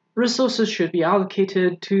 resources should be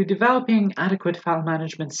allocated to developing adequate file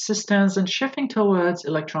management systems and shifting towards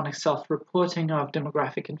electronic self-reporting of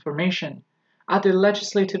demographic information. At the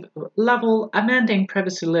legislative level, amending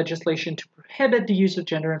privacy legislation to prohibit the use of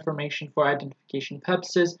gender information for identification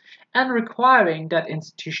purposes and requiring that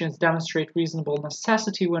institutions demonstrate reasonable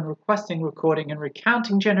necessity when requesting, recording, and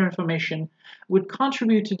recounting gender information would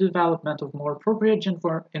contribute to the development of more appropriate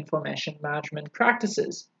gender information management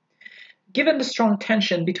practices. Given the strong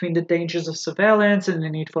tension between the dangers of surveillance and the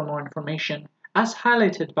need for more information, As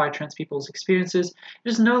highlighted by trans people's experiences, it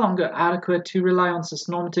is no longer adequate to rely on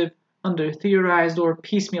cis-normative, under-theorized, or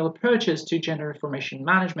piecemeal approaches to gender information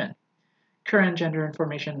management. Current gender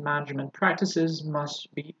information management practices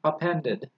must be upended.